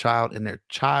than their child, and their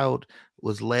child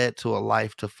was led to a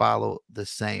life to follow the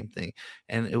same thing.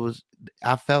 And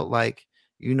I felt like,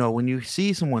 you know, when you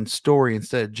see someone's story,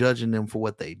 instead of judging them for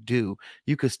what they do,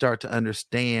 you could start to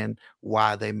understand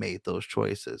why they made those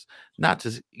choices. Not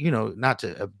to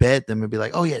abet them and be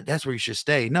like, oh yeah, that's where you should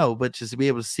stay. No, but just to be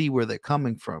able to see where they're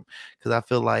coming from. Because I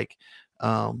feel like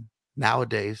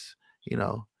nowadays, you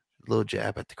know, a little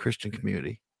jab at the Christian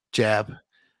community,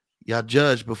 y'all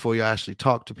judge before you actually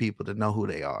talk to people to know who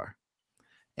they are.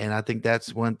 And I think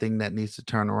that's one thing that needs to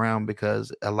turn around,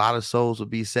 because a lot of souls will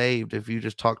be saved if you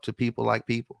just talk to people like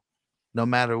people. No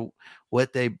matter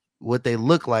what they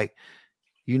look like,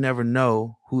 you never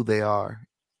know who they are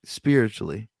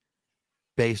spiritually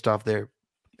based off their,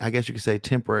 I guess you could say,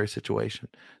 temporary situation.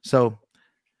 So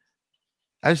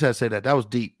I just had to say that was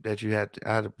deep, that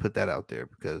I had to put that out there,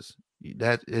 because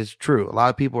that is true. A lot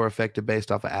of people are affected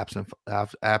based off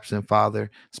of absent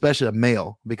father, especially a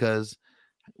male, because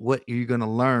what you're going to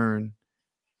learn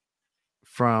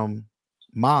from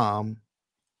mom,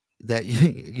 that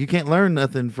you can't learn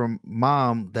nothing from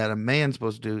mom that a man's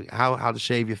supposed to do. How to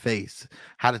shave your face,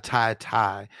 how to tie a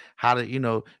tie, how to, you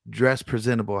know, dress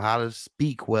presentable, how to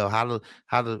speak well,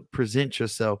 how to present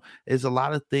yourself. There's a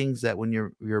lot of things that when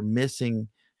you're missing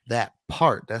that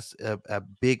part, that's a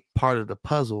big part of the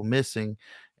puzzle missing,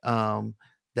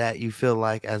 that you feel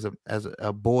like as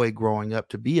a boy growing up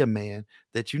to be a man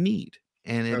that you need,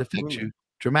 and it affects you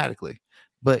dramatically.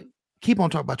 But keep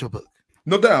on talking about your book.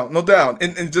 No doubt.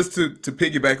 And just to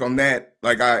piggyback on that,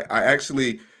 like I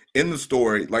actually, in the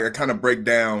story, like I kind of break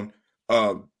down,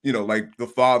 you know, like the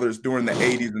fathers during the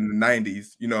 80s and the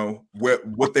 90s, you know,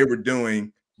 what they were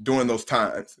doing during those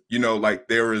times. You know, like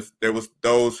there was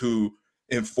those who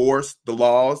enforced the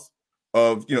laws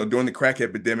of, you know, during the crack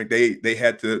epidemic, they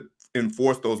had to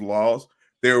enforce those laws.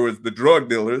 There was the drug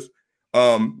dealers.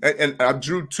 And I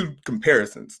drew two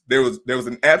comparisons. There was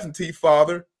an absentee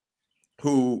father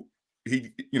who,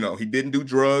 he didn't do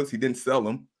drugs, he didn't sell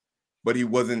them, but he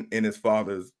wasn't in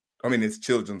his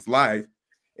children's life.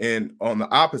 And on the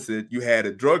opposite, you had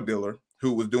a drug dealer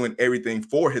who was doing everything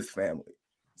for his family.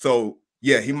 So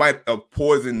yeah, he might have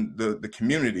poisoned the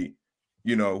community,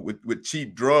 you know, with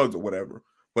cheap drugs or whatever,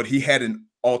 but he had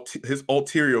his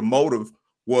ulterior motive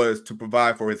was to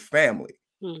provide for his family.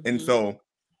 Mm-hmm. And so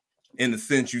in a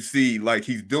sense, you see, like,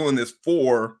 he's doing this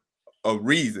for a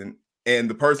reason. And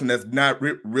the person that's not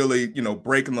really, you know,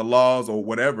 breaking the laws or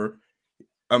whatever,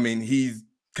 I mean, he's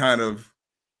kind of,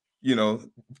 you know,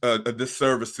 a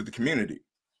disservice to the community.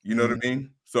 You know what I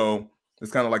mean? So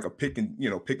it's kind of like a pick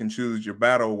and choose your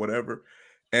battle or whatever.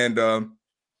 And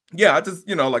yeah, I just,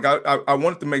 you know, like I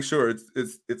wanted to make sure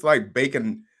it's like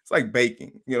baking. It's like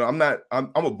baking. You know,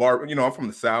 I'm a bar. You know, I'm from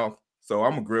the South, so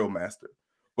I'm a grill master.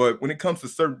 But when it comes to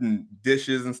certain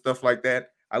dishes and stuff like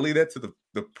that, I leave that to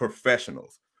the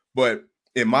professionals. But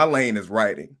in my lane is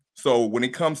writing. So when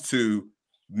it comes to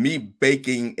me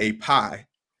baking a pie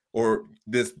or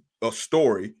a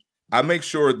story, I make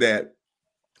sure that,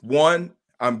 one,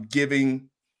 I'm giving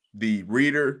the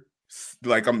reader,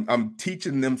 like I'm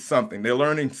teaching them something. They're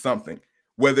learning something,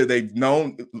 whether they've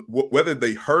known, whether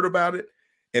they heard about it,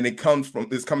 and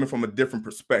it's coming from a different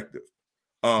perspective.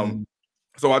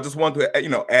 So I just want to, you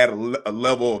know, add a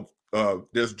level of,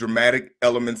 there's dramatic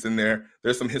elements in there.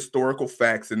 There's some historical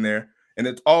facts in there. and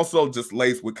it's also just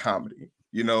laced with comedy.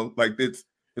 You know, like it's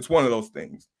one of those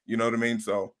things. You know what I mean?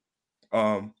 So,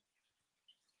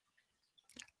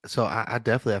 So I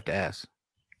definitely have to ask.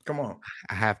 come on.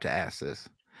 I have to ask this.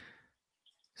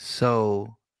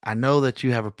 So I know that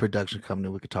you have a production company.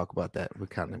 We could talk about that. We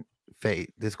kind of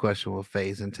this question will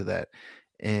phase into that.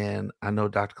 And I know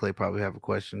Dr. Clay probably have a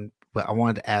question, but I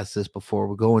wanted to ask this before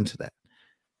we go into that.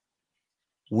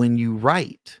 When you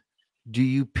write, do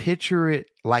you picture it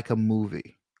like a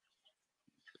movie?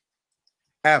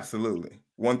 Absolutely.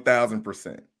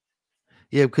 1000%.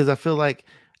 Yeah, because I feel like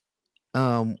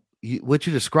what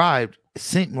you described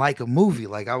seemed like a movie.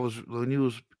 Like when you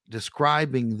was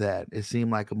describing that, it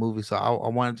seemed like a movie. So I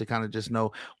wanted to kind of just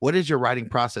know, what is your writing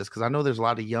process? Because I know there's a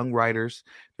lot of young writers.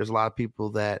 There's a lot of people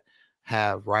that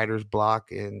have writer's block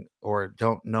or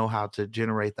don't know how to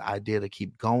generate the idea to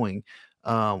keep going.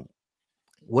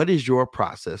 What is your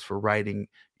process for writing?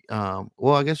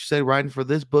 Well, I guess you say writing for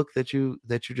this book that you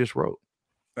just wrote.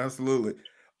 Absolutely.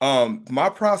 My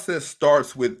process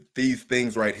starts with these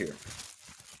things right here.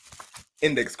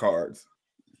 Index cards.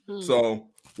 So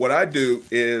what I do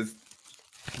is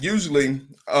usually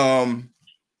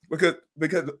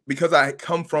because I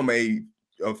come from a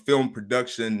film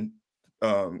production,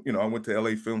 I went to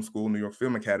LA Film School, New York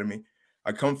Film Academy.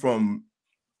 I come from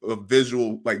a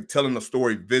visual, like telling a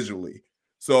story visually.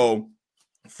 So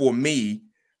for me,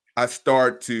 I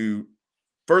start to,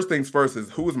 first things first is,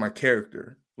 who is my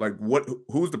character? Like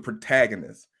who's the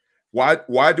protagonist? Why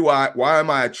am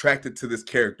I attracted to this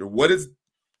character? What is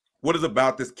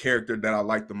about this character that I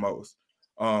like the most?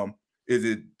 Is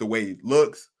it the way it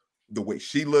looks, the way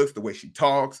she looks, the way she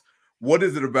talks? What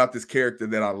is it about this character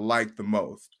that I like the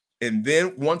most? And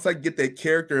then once I get that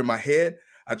character in my head,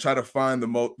 I try to find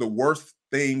the worst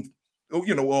things,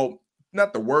 well,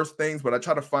 not the worst things, but I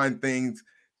try to find things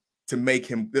to make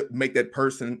that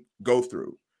person go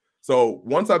through. So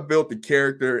once I built the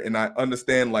character and I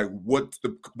understand like what's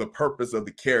the purpose of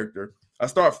the character, I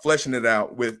start fleshing it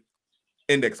out with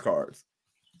index cards.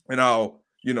 And I'll,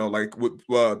 like with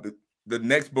the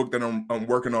next book that I'm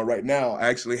working on right now, I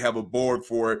actually have a board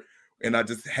for it. And I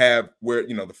just have where,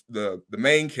 the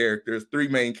main characters, 3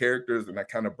 main characters, and I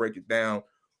kind of break it down.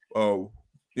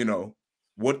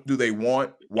 What do they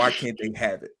want? Why can't they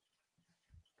have it?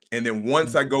 And then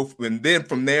once I go, and then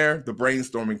from there, the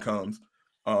brainstorming comes.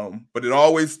 But it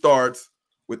always starts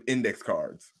with index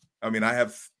cards. I mean, I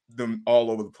have them all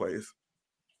over the place.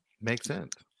 Makes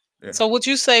sense. Yeah. So would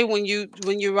you say when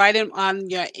you write them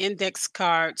on your index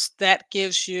cards, that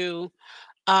gives you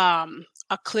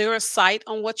a clearer sight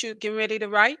on what you're getting ready to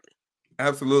write?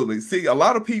 Absolutely. See, a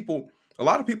lot of people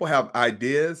have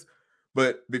ideas,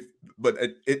 but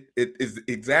it is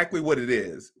exactly what it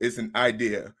is. It's an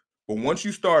idea. But once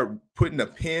you start putting a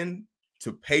pen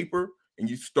to paper and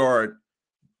you start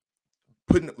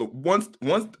putting, once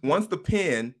the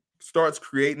pen starts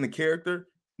creating the character,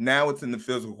 now it's in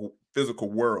the physical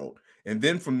world. And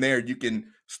then from there, you can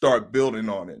start building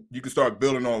on it. You can start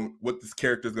building on what this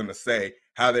character is going to say,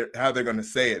 how they're going to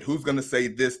say it, who's going to say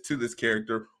this to this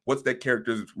character, what's that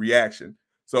character's reaction.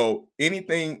 So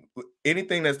anything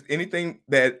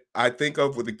that I think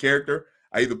of with a character,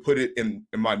 I either put it in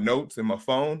my notes in my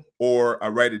phone or I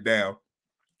write it down.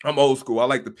 I'm old school. I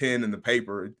like the pen and the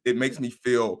paper. It makes me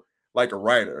feel like a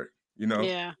writer,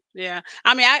 Yeah.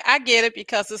 I mean, I get it,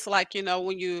 because it's like,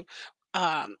 when you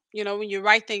when you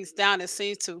write things down, it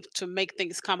seems to make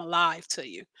things come alive to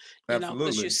you, because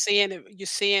Absolutely. you're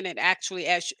seeing it actually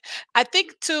I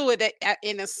think too, that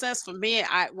in a sense for me,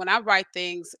 when I write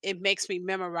things, it makes me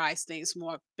memorize things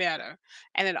more better.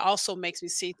 And it also makes me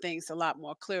see things a lot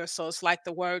more clear. So it's like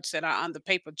the words that are on the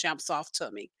paper jumps off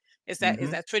to me. Is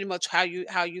that pretty much how you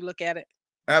look at it?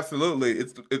 Absolutely.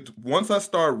 It's once I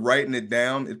start writing it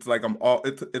down, it's like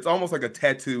it's almost like a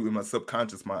tattoo in my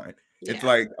subconscious mind. It's Yeah.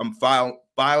 like I'm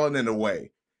filing it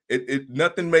away. It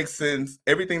nothing makes sense.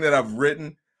 Everything that I've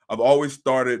written, I've always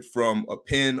started from a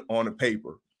pen on a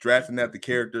paper, drafting out the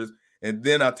characters, and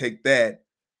then I take that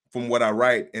from what I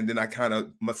write, and then I kind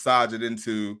of massage it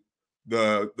into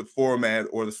the format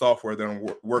or the software that I'm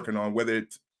working on, whether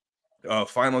it's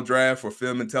final draft for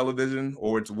film and television,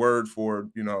 or it's Word for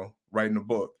writing a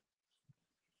book.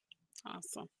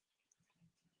 Awesome.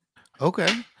 Okay.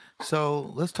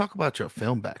 So let's talk about your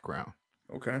film background.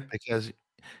 Okay. Because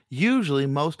usually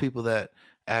most people that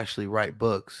actually write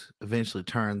books eventually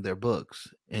turn their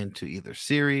books into either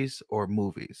series or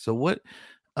movies. So what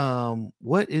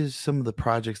is some of the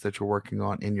projects that you're working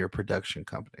on in your production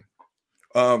company?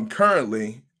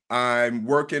 Currently, I'm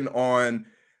working on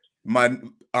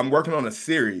a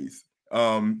series.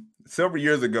 Several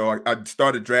years ago, I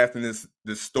started drafting this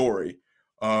story.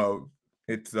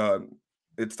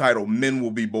 It's titled Men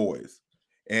Will Be Boys.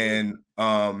 And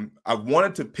I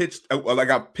wanted to pitch, like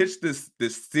I pitched this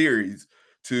series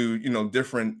to,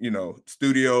 different,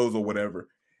 studios or whatever.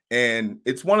 And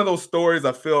it's one of those stories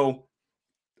I feel,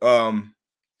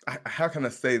 how can I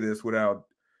say this without,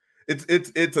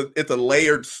 it's a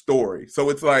layered story. So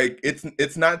it's like,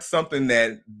 it's not something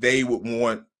that they would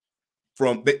want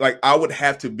like I would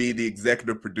have to be the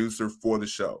executive producer for the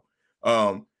show.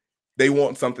 They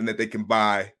want something that they can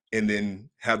buy and then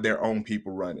have their own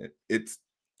people run it. It's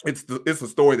a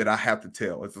story that I have to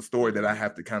tell. It's a story that I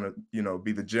have to kind of,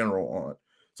 be the general on.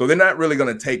 So they're not really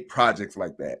going to take projects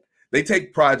like that. They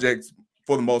take projects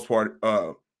for the most part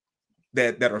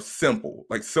that are simple,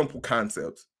 like simple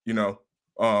concepts,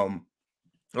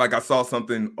 like I saw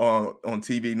something on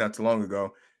TV not too long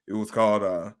ago. It was called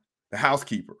The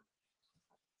Housekeeper.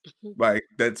 Like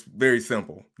that's very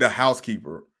simple. The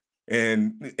Housekeeper.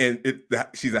 And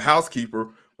she's a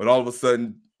housekeeper, but all of a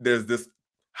sudden there's this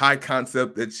high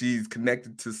concept that she's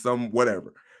connected to some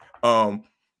whatever.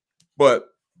 But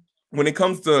when it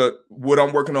comes to what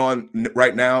I'm working on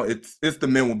right now, it's the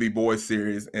Men Will Be Boys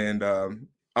series, and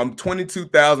I'm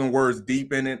 22,000 words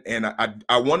deep in it, and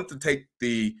I wanted to take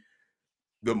the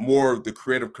more of the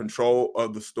creative control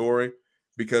of the story,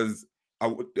 because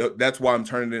that's why I'm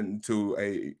turning it into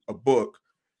a book,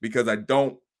 because I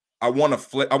want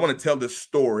to tell this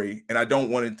story, and I don't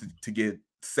want it to get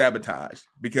sabotaged,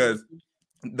 because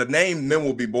the name Men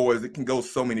Will Be Boys, it can go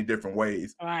so many different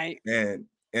ways. Right.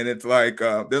 And it's like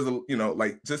there's a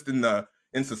like just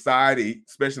in society,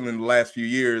 especially in the last few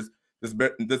years, there's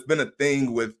been a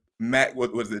thing with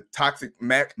what was it, toxic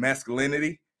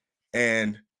masculinity,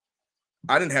 and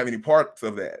I didn't have any parts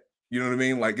of that. You know what I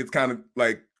mean? Like it's kind of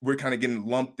like we're kind of getting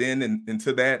lumped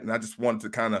into that, and I just wanted to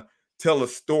kind of tell a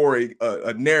story,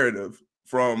 a narrative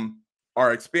from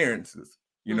our experiences,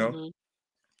 Mm-hmm.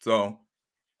 So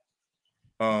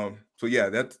yeah,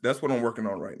 that's what I'm working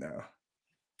on right now.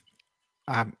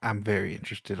 I'm very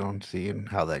interested on seeing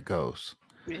how that goes.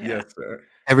 Yeah. Yes, sir.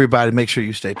 Everybody, make sure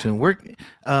you stay tuned.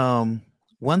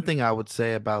 One thing I would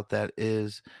say about that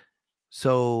is,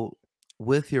 so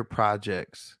with your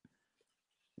projects,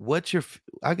 what's your,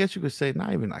 I guess you could say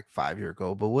not even like 5-year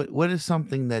goal, but what is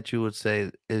something that you would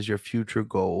say is your future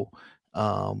goal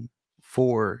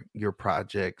for your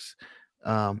projects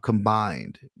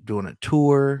combined? Doing a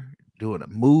tour, doing a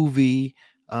movie,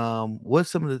 what's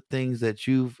some of the things that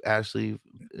you've actually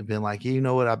been like, you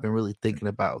know what, I've been really thinking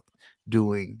about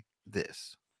doing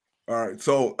this? All right,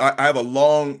 so I have a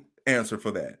long answer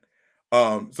for that.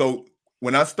 So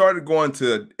when I started going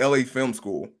to LA Film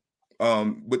School,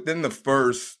 within the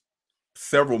first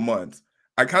several months,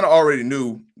 I kind of already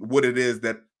knew what it is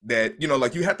that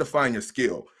like you have to find your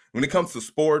skill. When it comes to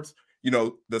sports,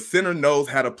 the center knows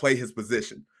how to play his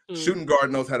position. Mm-hmm. Shooting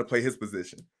guard knows how to play his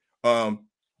position.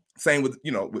 Same with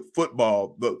with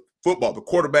football. The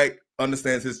quarterback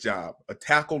understands his job. A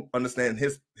tackle understands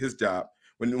his job.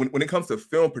 When it comes to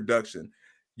film production,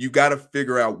 you got to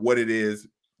figure out what it is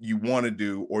you want to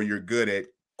do or you're good at,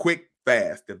 quick,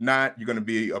 fast. If not, you're going to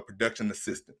be a production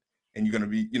assistant, and you're going to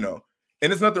be, and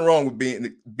there's nothing wrong with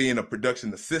being a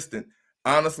production assistant.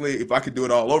 Honestly, if I could do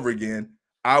it all over again,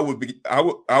 I would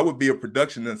be a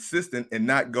production assistant and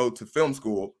not go to film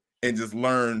school and just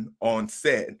learn on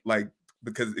set, like,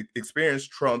 because experience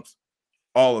trumps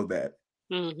all of that.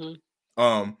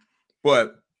 Mm-hmm.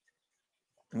 But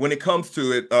when it comes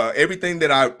to it, everything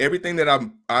that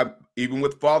I even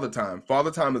with Father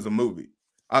Time is a movie.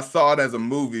 I saw it as a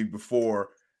movie before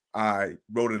I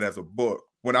wrote it as a book.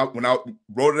 When I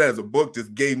wrote it as a book,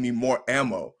 just gave me more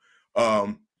ammo.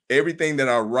 Everything that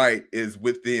I write is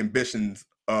with the ambitions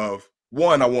of,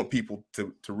 one, I want people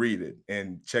to read it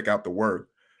and check out the work.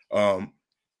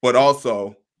 But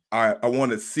also I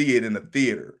want to see it in the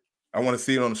theater. I want to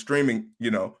see it on the streaming,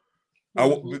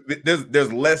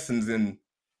 there's lessons in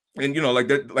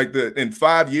in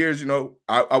 5 years,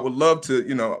 I would love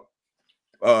to,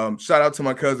 shout out to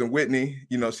my cousin Whitney.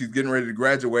 She's getting ready to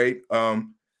graduate.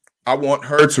 I want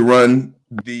her to run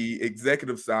the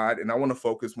executive side, and I want to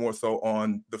focus more so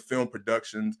on the film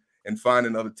productions and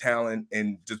finding other talent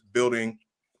and just building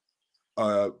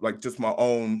just my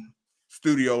own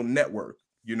studio network,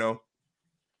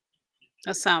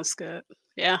 That sounds good.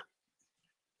 Yeah.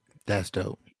 That's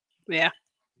dope. Yeah.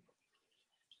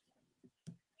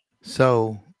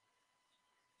 So,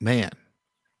 man,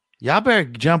 y'all better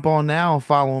jump on now and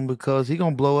follow him, because he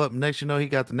gonna blow up. Next, he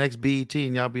got the next BET,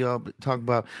 and y'all be all talking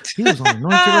about he was on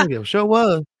Anointed Radio. Sure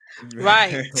was.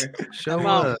 Right. Sure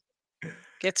was.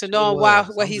 Get to know him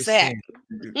where he's at.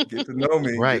 Get to know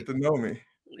me. Right. Get to know me.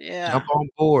 Yeah. Jump on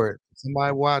board.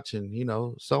 somebody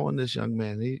watching, sowing this young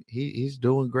man. He's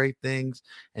doing great things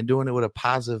and doing it with a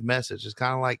positive message. It's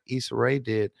kind of like Issa Rae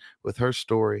did with her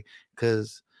story,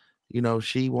 because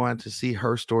she wanted to see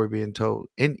her story being told.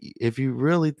 And if you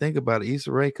really think about it,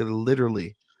 Issa Rae could have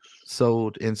literally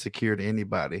sold Insecure to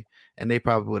anybody, and they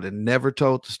probably would have never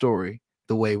told the story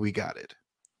the way we got it.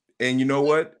 And you know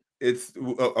what? It's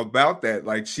about that.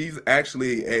 Like, she's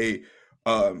actually a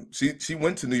she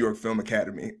went to New York Film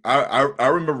Academy. I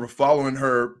remember following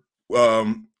her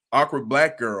Awkward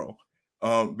Black Girl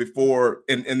before,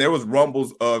 and there was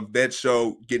rumbles of that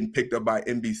show getting picked up by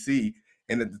NBC.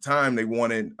 And at the time, they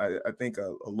wanted, I think,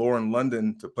 a Lauren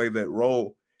London to play that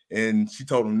role, and she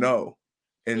told them no.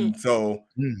 And so,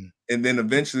 and then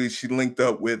eventually she linked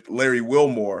up with Larry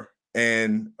Wilmore,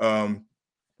 and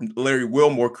Larry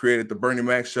Wilmore created the Bernie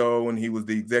Mac show, and he was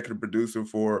the executive producer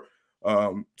for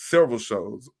several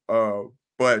shows.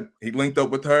 But he linked up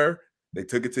with her. They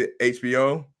took it to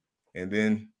HBO, and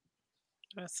then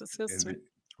that's his history.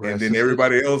 And then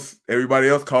everybody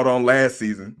else caught on last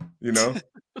season.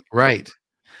 Right.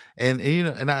 And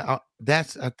I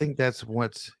think that's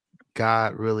what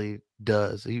God really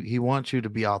does. He wants you to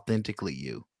be authentically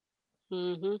you.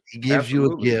 Mm-hmm. He gives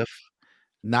you a gift,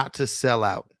 not to sell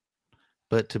out,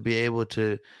 but to be able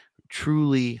to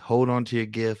truly hold on to your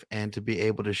gift and to be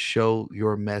able to show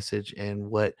your message and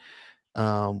what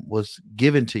was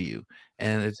given to you.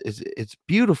 And it's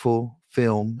beautiful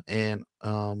film, and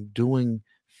doing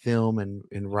film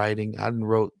and writing. I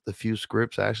wrote the few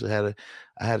scripts. I actually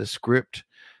had a script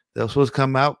that was supposed to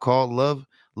come out called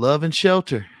Love and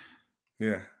Shelter.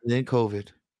 Yeah. Then COVID.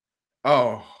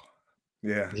 Oh,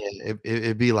 yeah. Yeah,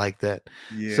 it'd be like that.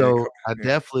 Yeah. So I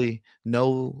definitely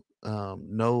know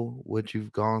what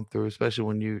you've gone through, especially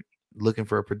when you're looking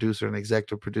for a producer, an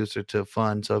executive producer to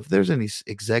fund. So if there's any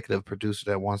executive producer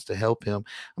that wants to help him,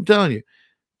 I'm telling you,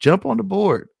 jump on the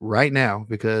board right now,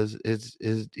 because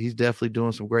he's definitely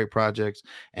doing some great projects,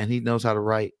 and he knows how to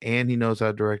write, and he knows how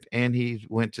to direct, and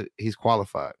he's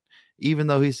qualified. Even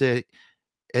though he said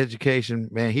education,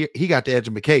 man, he got the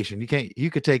education.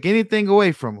 You could take anything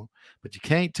away from him, but you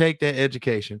can't take that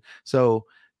education. So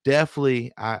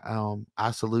definitely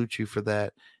I salute you for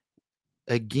that.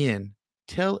 Again,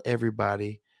 tell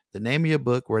everybody the name of your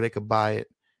book, where they could buy it,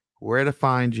 where to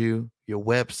find you, your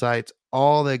websites,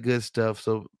 all that good stuff,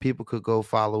 so people could go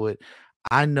follow it.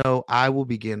 I know I will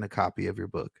be getting a copy of your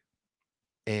book,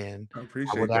 and I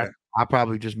appreciate that. I'll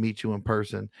probably just meet you in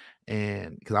person,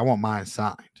 and because I want mine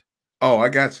signed. Oh, I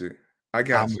got you. I'm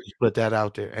gonna put that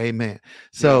out there. Amen.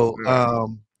 So,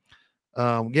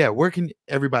 yeah, where can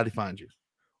everybody find you?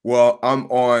 Well, I'm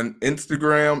on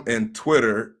Instagram and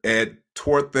Twitter at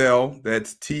Torthell.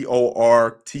 That's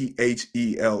TORTHELL.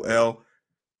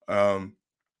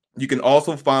 You can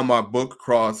also find my book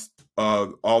across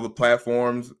all the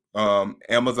platforms,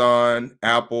 Amazon,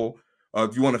 Apple.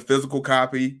 If you want a physical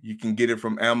copy, you can get it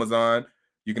from Amazon.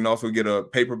 You can also get a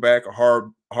paperback, a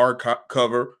hard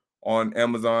cover on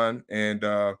Amazon. And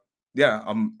yeah,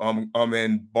 I'm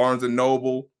in Barnes and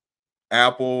Noble,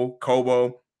 Apple,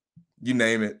 Kobo, you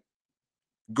name it.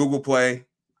 Google Play.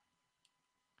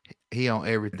 He on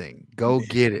everything. Go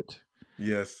get it.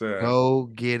 Yes, sir. Go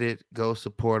get it. Go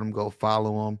support him. Go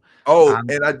follow him. Oh,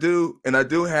 and I do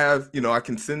have, I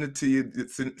can send it to you,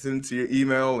 send it to your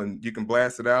email, and you can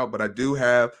blast it out. But I do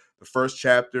have the first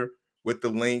chapter with the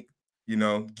link.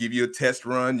 Give you a test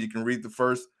run. You can read the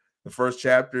first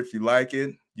chapter. If you like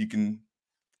it, you can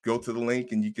go to the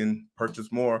link and you can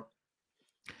purchase more.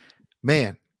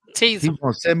 Man, tease. He's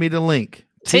gonna send me the link.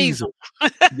 Tease.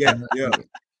 Yeah.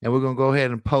 And we're going to go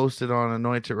ahead and post it on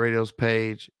Anointed Radio's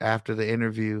page after the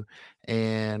interview,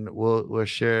 and we'll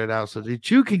share it out so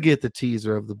that you can get the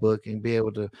teaser of the book and be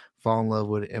able to fall in love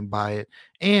with it and buy it.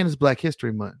 And it's Black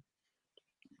History Month.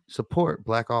 Support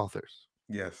Black authors.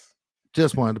 Yes.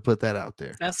 Just wanted to put that out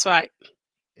there. That's right.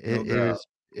 It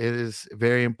is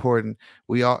very important.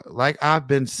 We all, like I've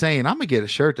been saying, I'm going to get a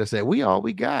shirt that says, "We all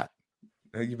we got."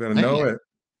 You better know it.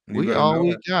 We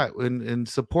always got, and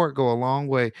support go a long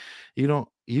way.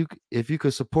 If you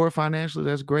could support financially,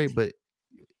 that's great, but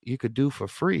you could do for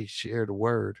free. Share the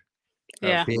word.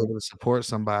 Yeah. Be able to support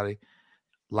somebody.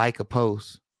 Like a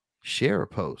post, share a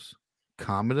post,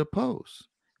 comment a post,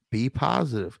 be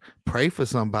positive, pray for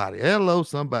somebody. Hello,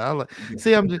 somebody.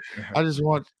 I just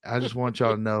want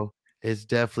y'all to know it's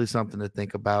definitely something to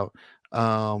think about.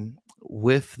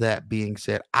 With that being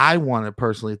said, I want to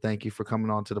personally thank you for coming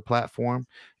onto the platform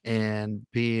and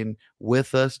being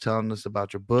with us, telling us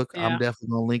about your book. Yeah. I'm definitely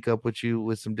going to link up with you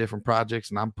with some different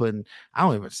projects, and I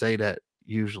don't even say that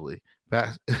usually.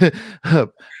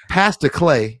 Pastor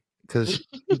Clay because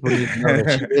people need to know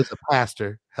that she is a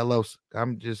pastor. Hello,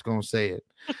 I'm just gonna say it.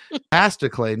 Pastor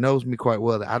Clay knows me quite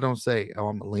well. That I don't say, "Oh,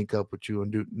 I'm gonna link up with you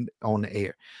and do on the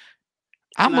air."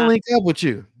 I'm gonna link up with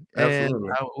you, Absolutely.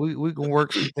 and we can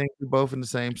work some things. We're both in the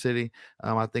same city.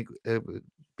 I think it would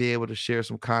be able to share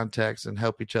some contacts and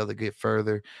help each other get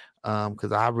further.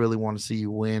 Because I really want to see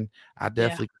you win. I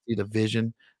definitely see the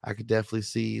vision. I could definitely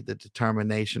see the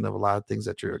determination of a lot of things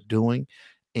that you're doing,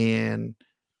 and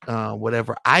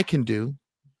whatever I can do.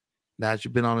 Now that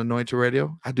you've been on Anointed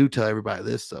Radio, I do tell everybody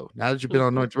this. So now that you've been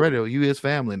on Anointed Radio, you is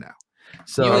family now.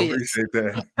 So I appreciate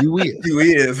that. You is. You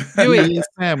is. You is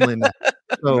family now.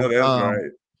 So No,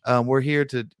 that's right. we're here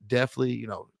to definitely,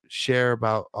 share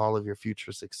about all of your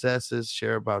future successes,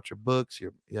 share about your books,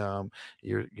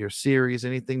 your series,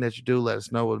 anything that you do. Let us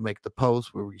know. We'll make the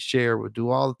post where we share. We'll do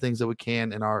all the things that we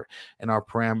can in our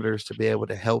parameters to be able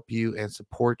to help you and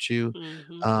support you.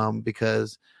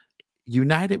 Because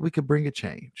united, we could bring a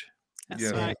change.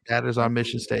 That's right. That is our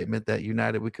mission statement, that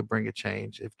united we could bring a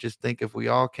change. If we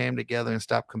all came together and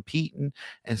stopped competing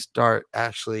and start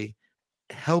actually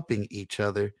helping each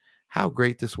other, how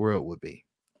great this world would be.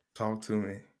 Talk to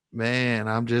me. Man,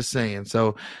 I'm just saying.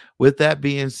 So with that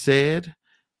being said,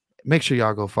 make sure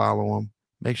y'all go follow him.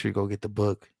 Make sure you go get the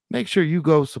book. Make sure you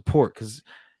go support, because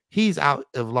he's out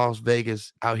of Las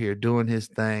Vegas out here doing his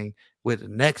thing with the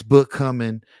next book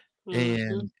coming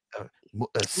and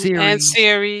a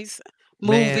series.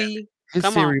 Movie. Man, his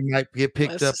Come series on. might get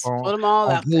picked up Put them all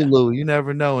on out there. Hulu. You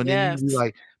never know. And then you be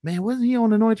like, man, wasn't he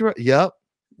on Anointed Radio? Yup.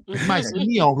 You might see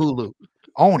me on Hulu.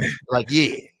 On it. Like,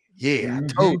 yeah, I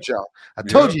told y'all. I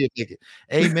told you to pick it.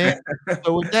 Amen.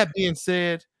 So with that being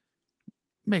said,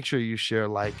 make sure you share,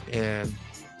 like, and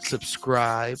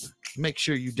subscribe. Make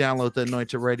sure you download the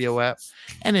Anointed Radio app.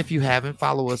 And if you haven't,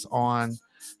 follow us on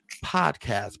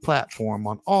podcast platform,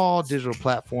 on all digital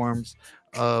platforms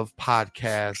of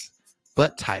podcasts,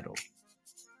 but Tidal.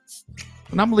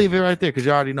 And I'm gonna leave it right there because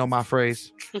you already know my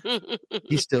phrase.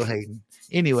 He's still hating.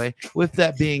 Anyway, with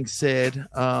that being said,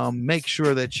 make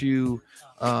sure that you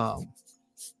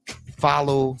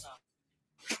follow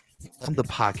the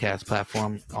podcast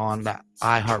platform on the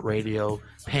iHeartRadio,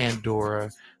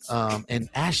 Pandora, and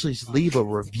actually leave a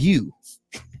review.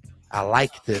 I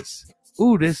like this.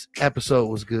 Ooh, this episode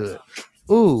was good.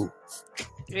 Ooh,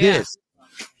 this.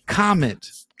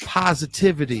 Comment,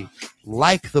 positivity,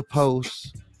 like the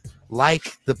post,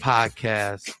 like the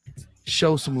podcast,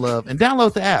 show some love, and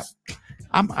download the app.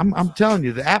 I'm telling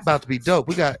you, the app about to be dope.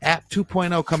 We got app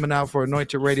 2.0 coming out for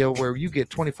Anointed Radio, where you get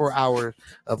 24 hours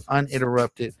of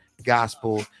uninterrupted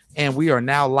gospel, and we are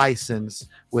now licensed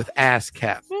with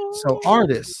ASCAP. So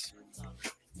artists,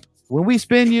 when we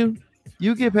spin you,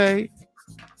 you get paid.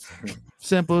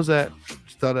 Simple as that.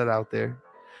 Just throw that out there.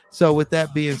 So with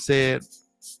that being said,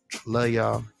 love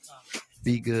y'all.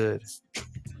 Be good.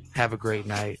 Have a great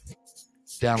night.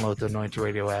 Download the Anointed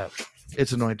Radio app.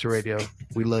 It's Anointed Radio.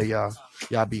 We love y'all.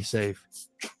 Y'all be safe.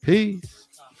 Peace.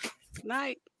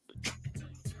 Night.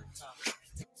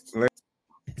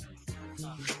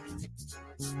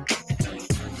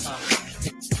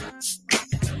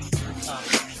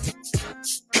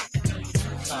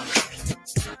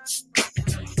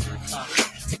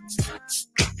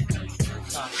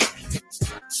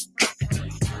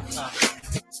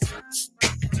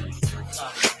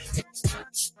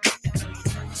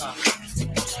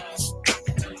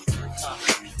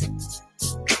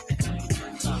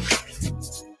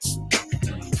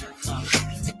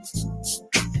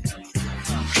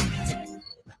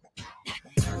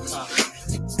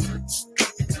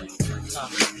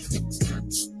 Come.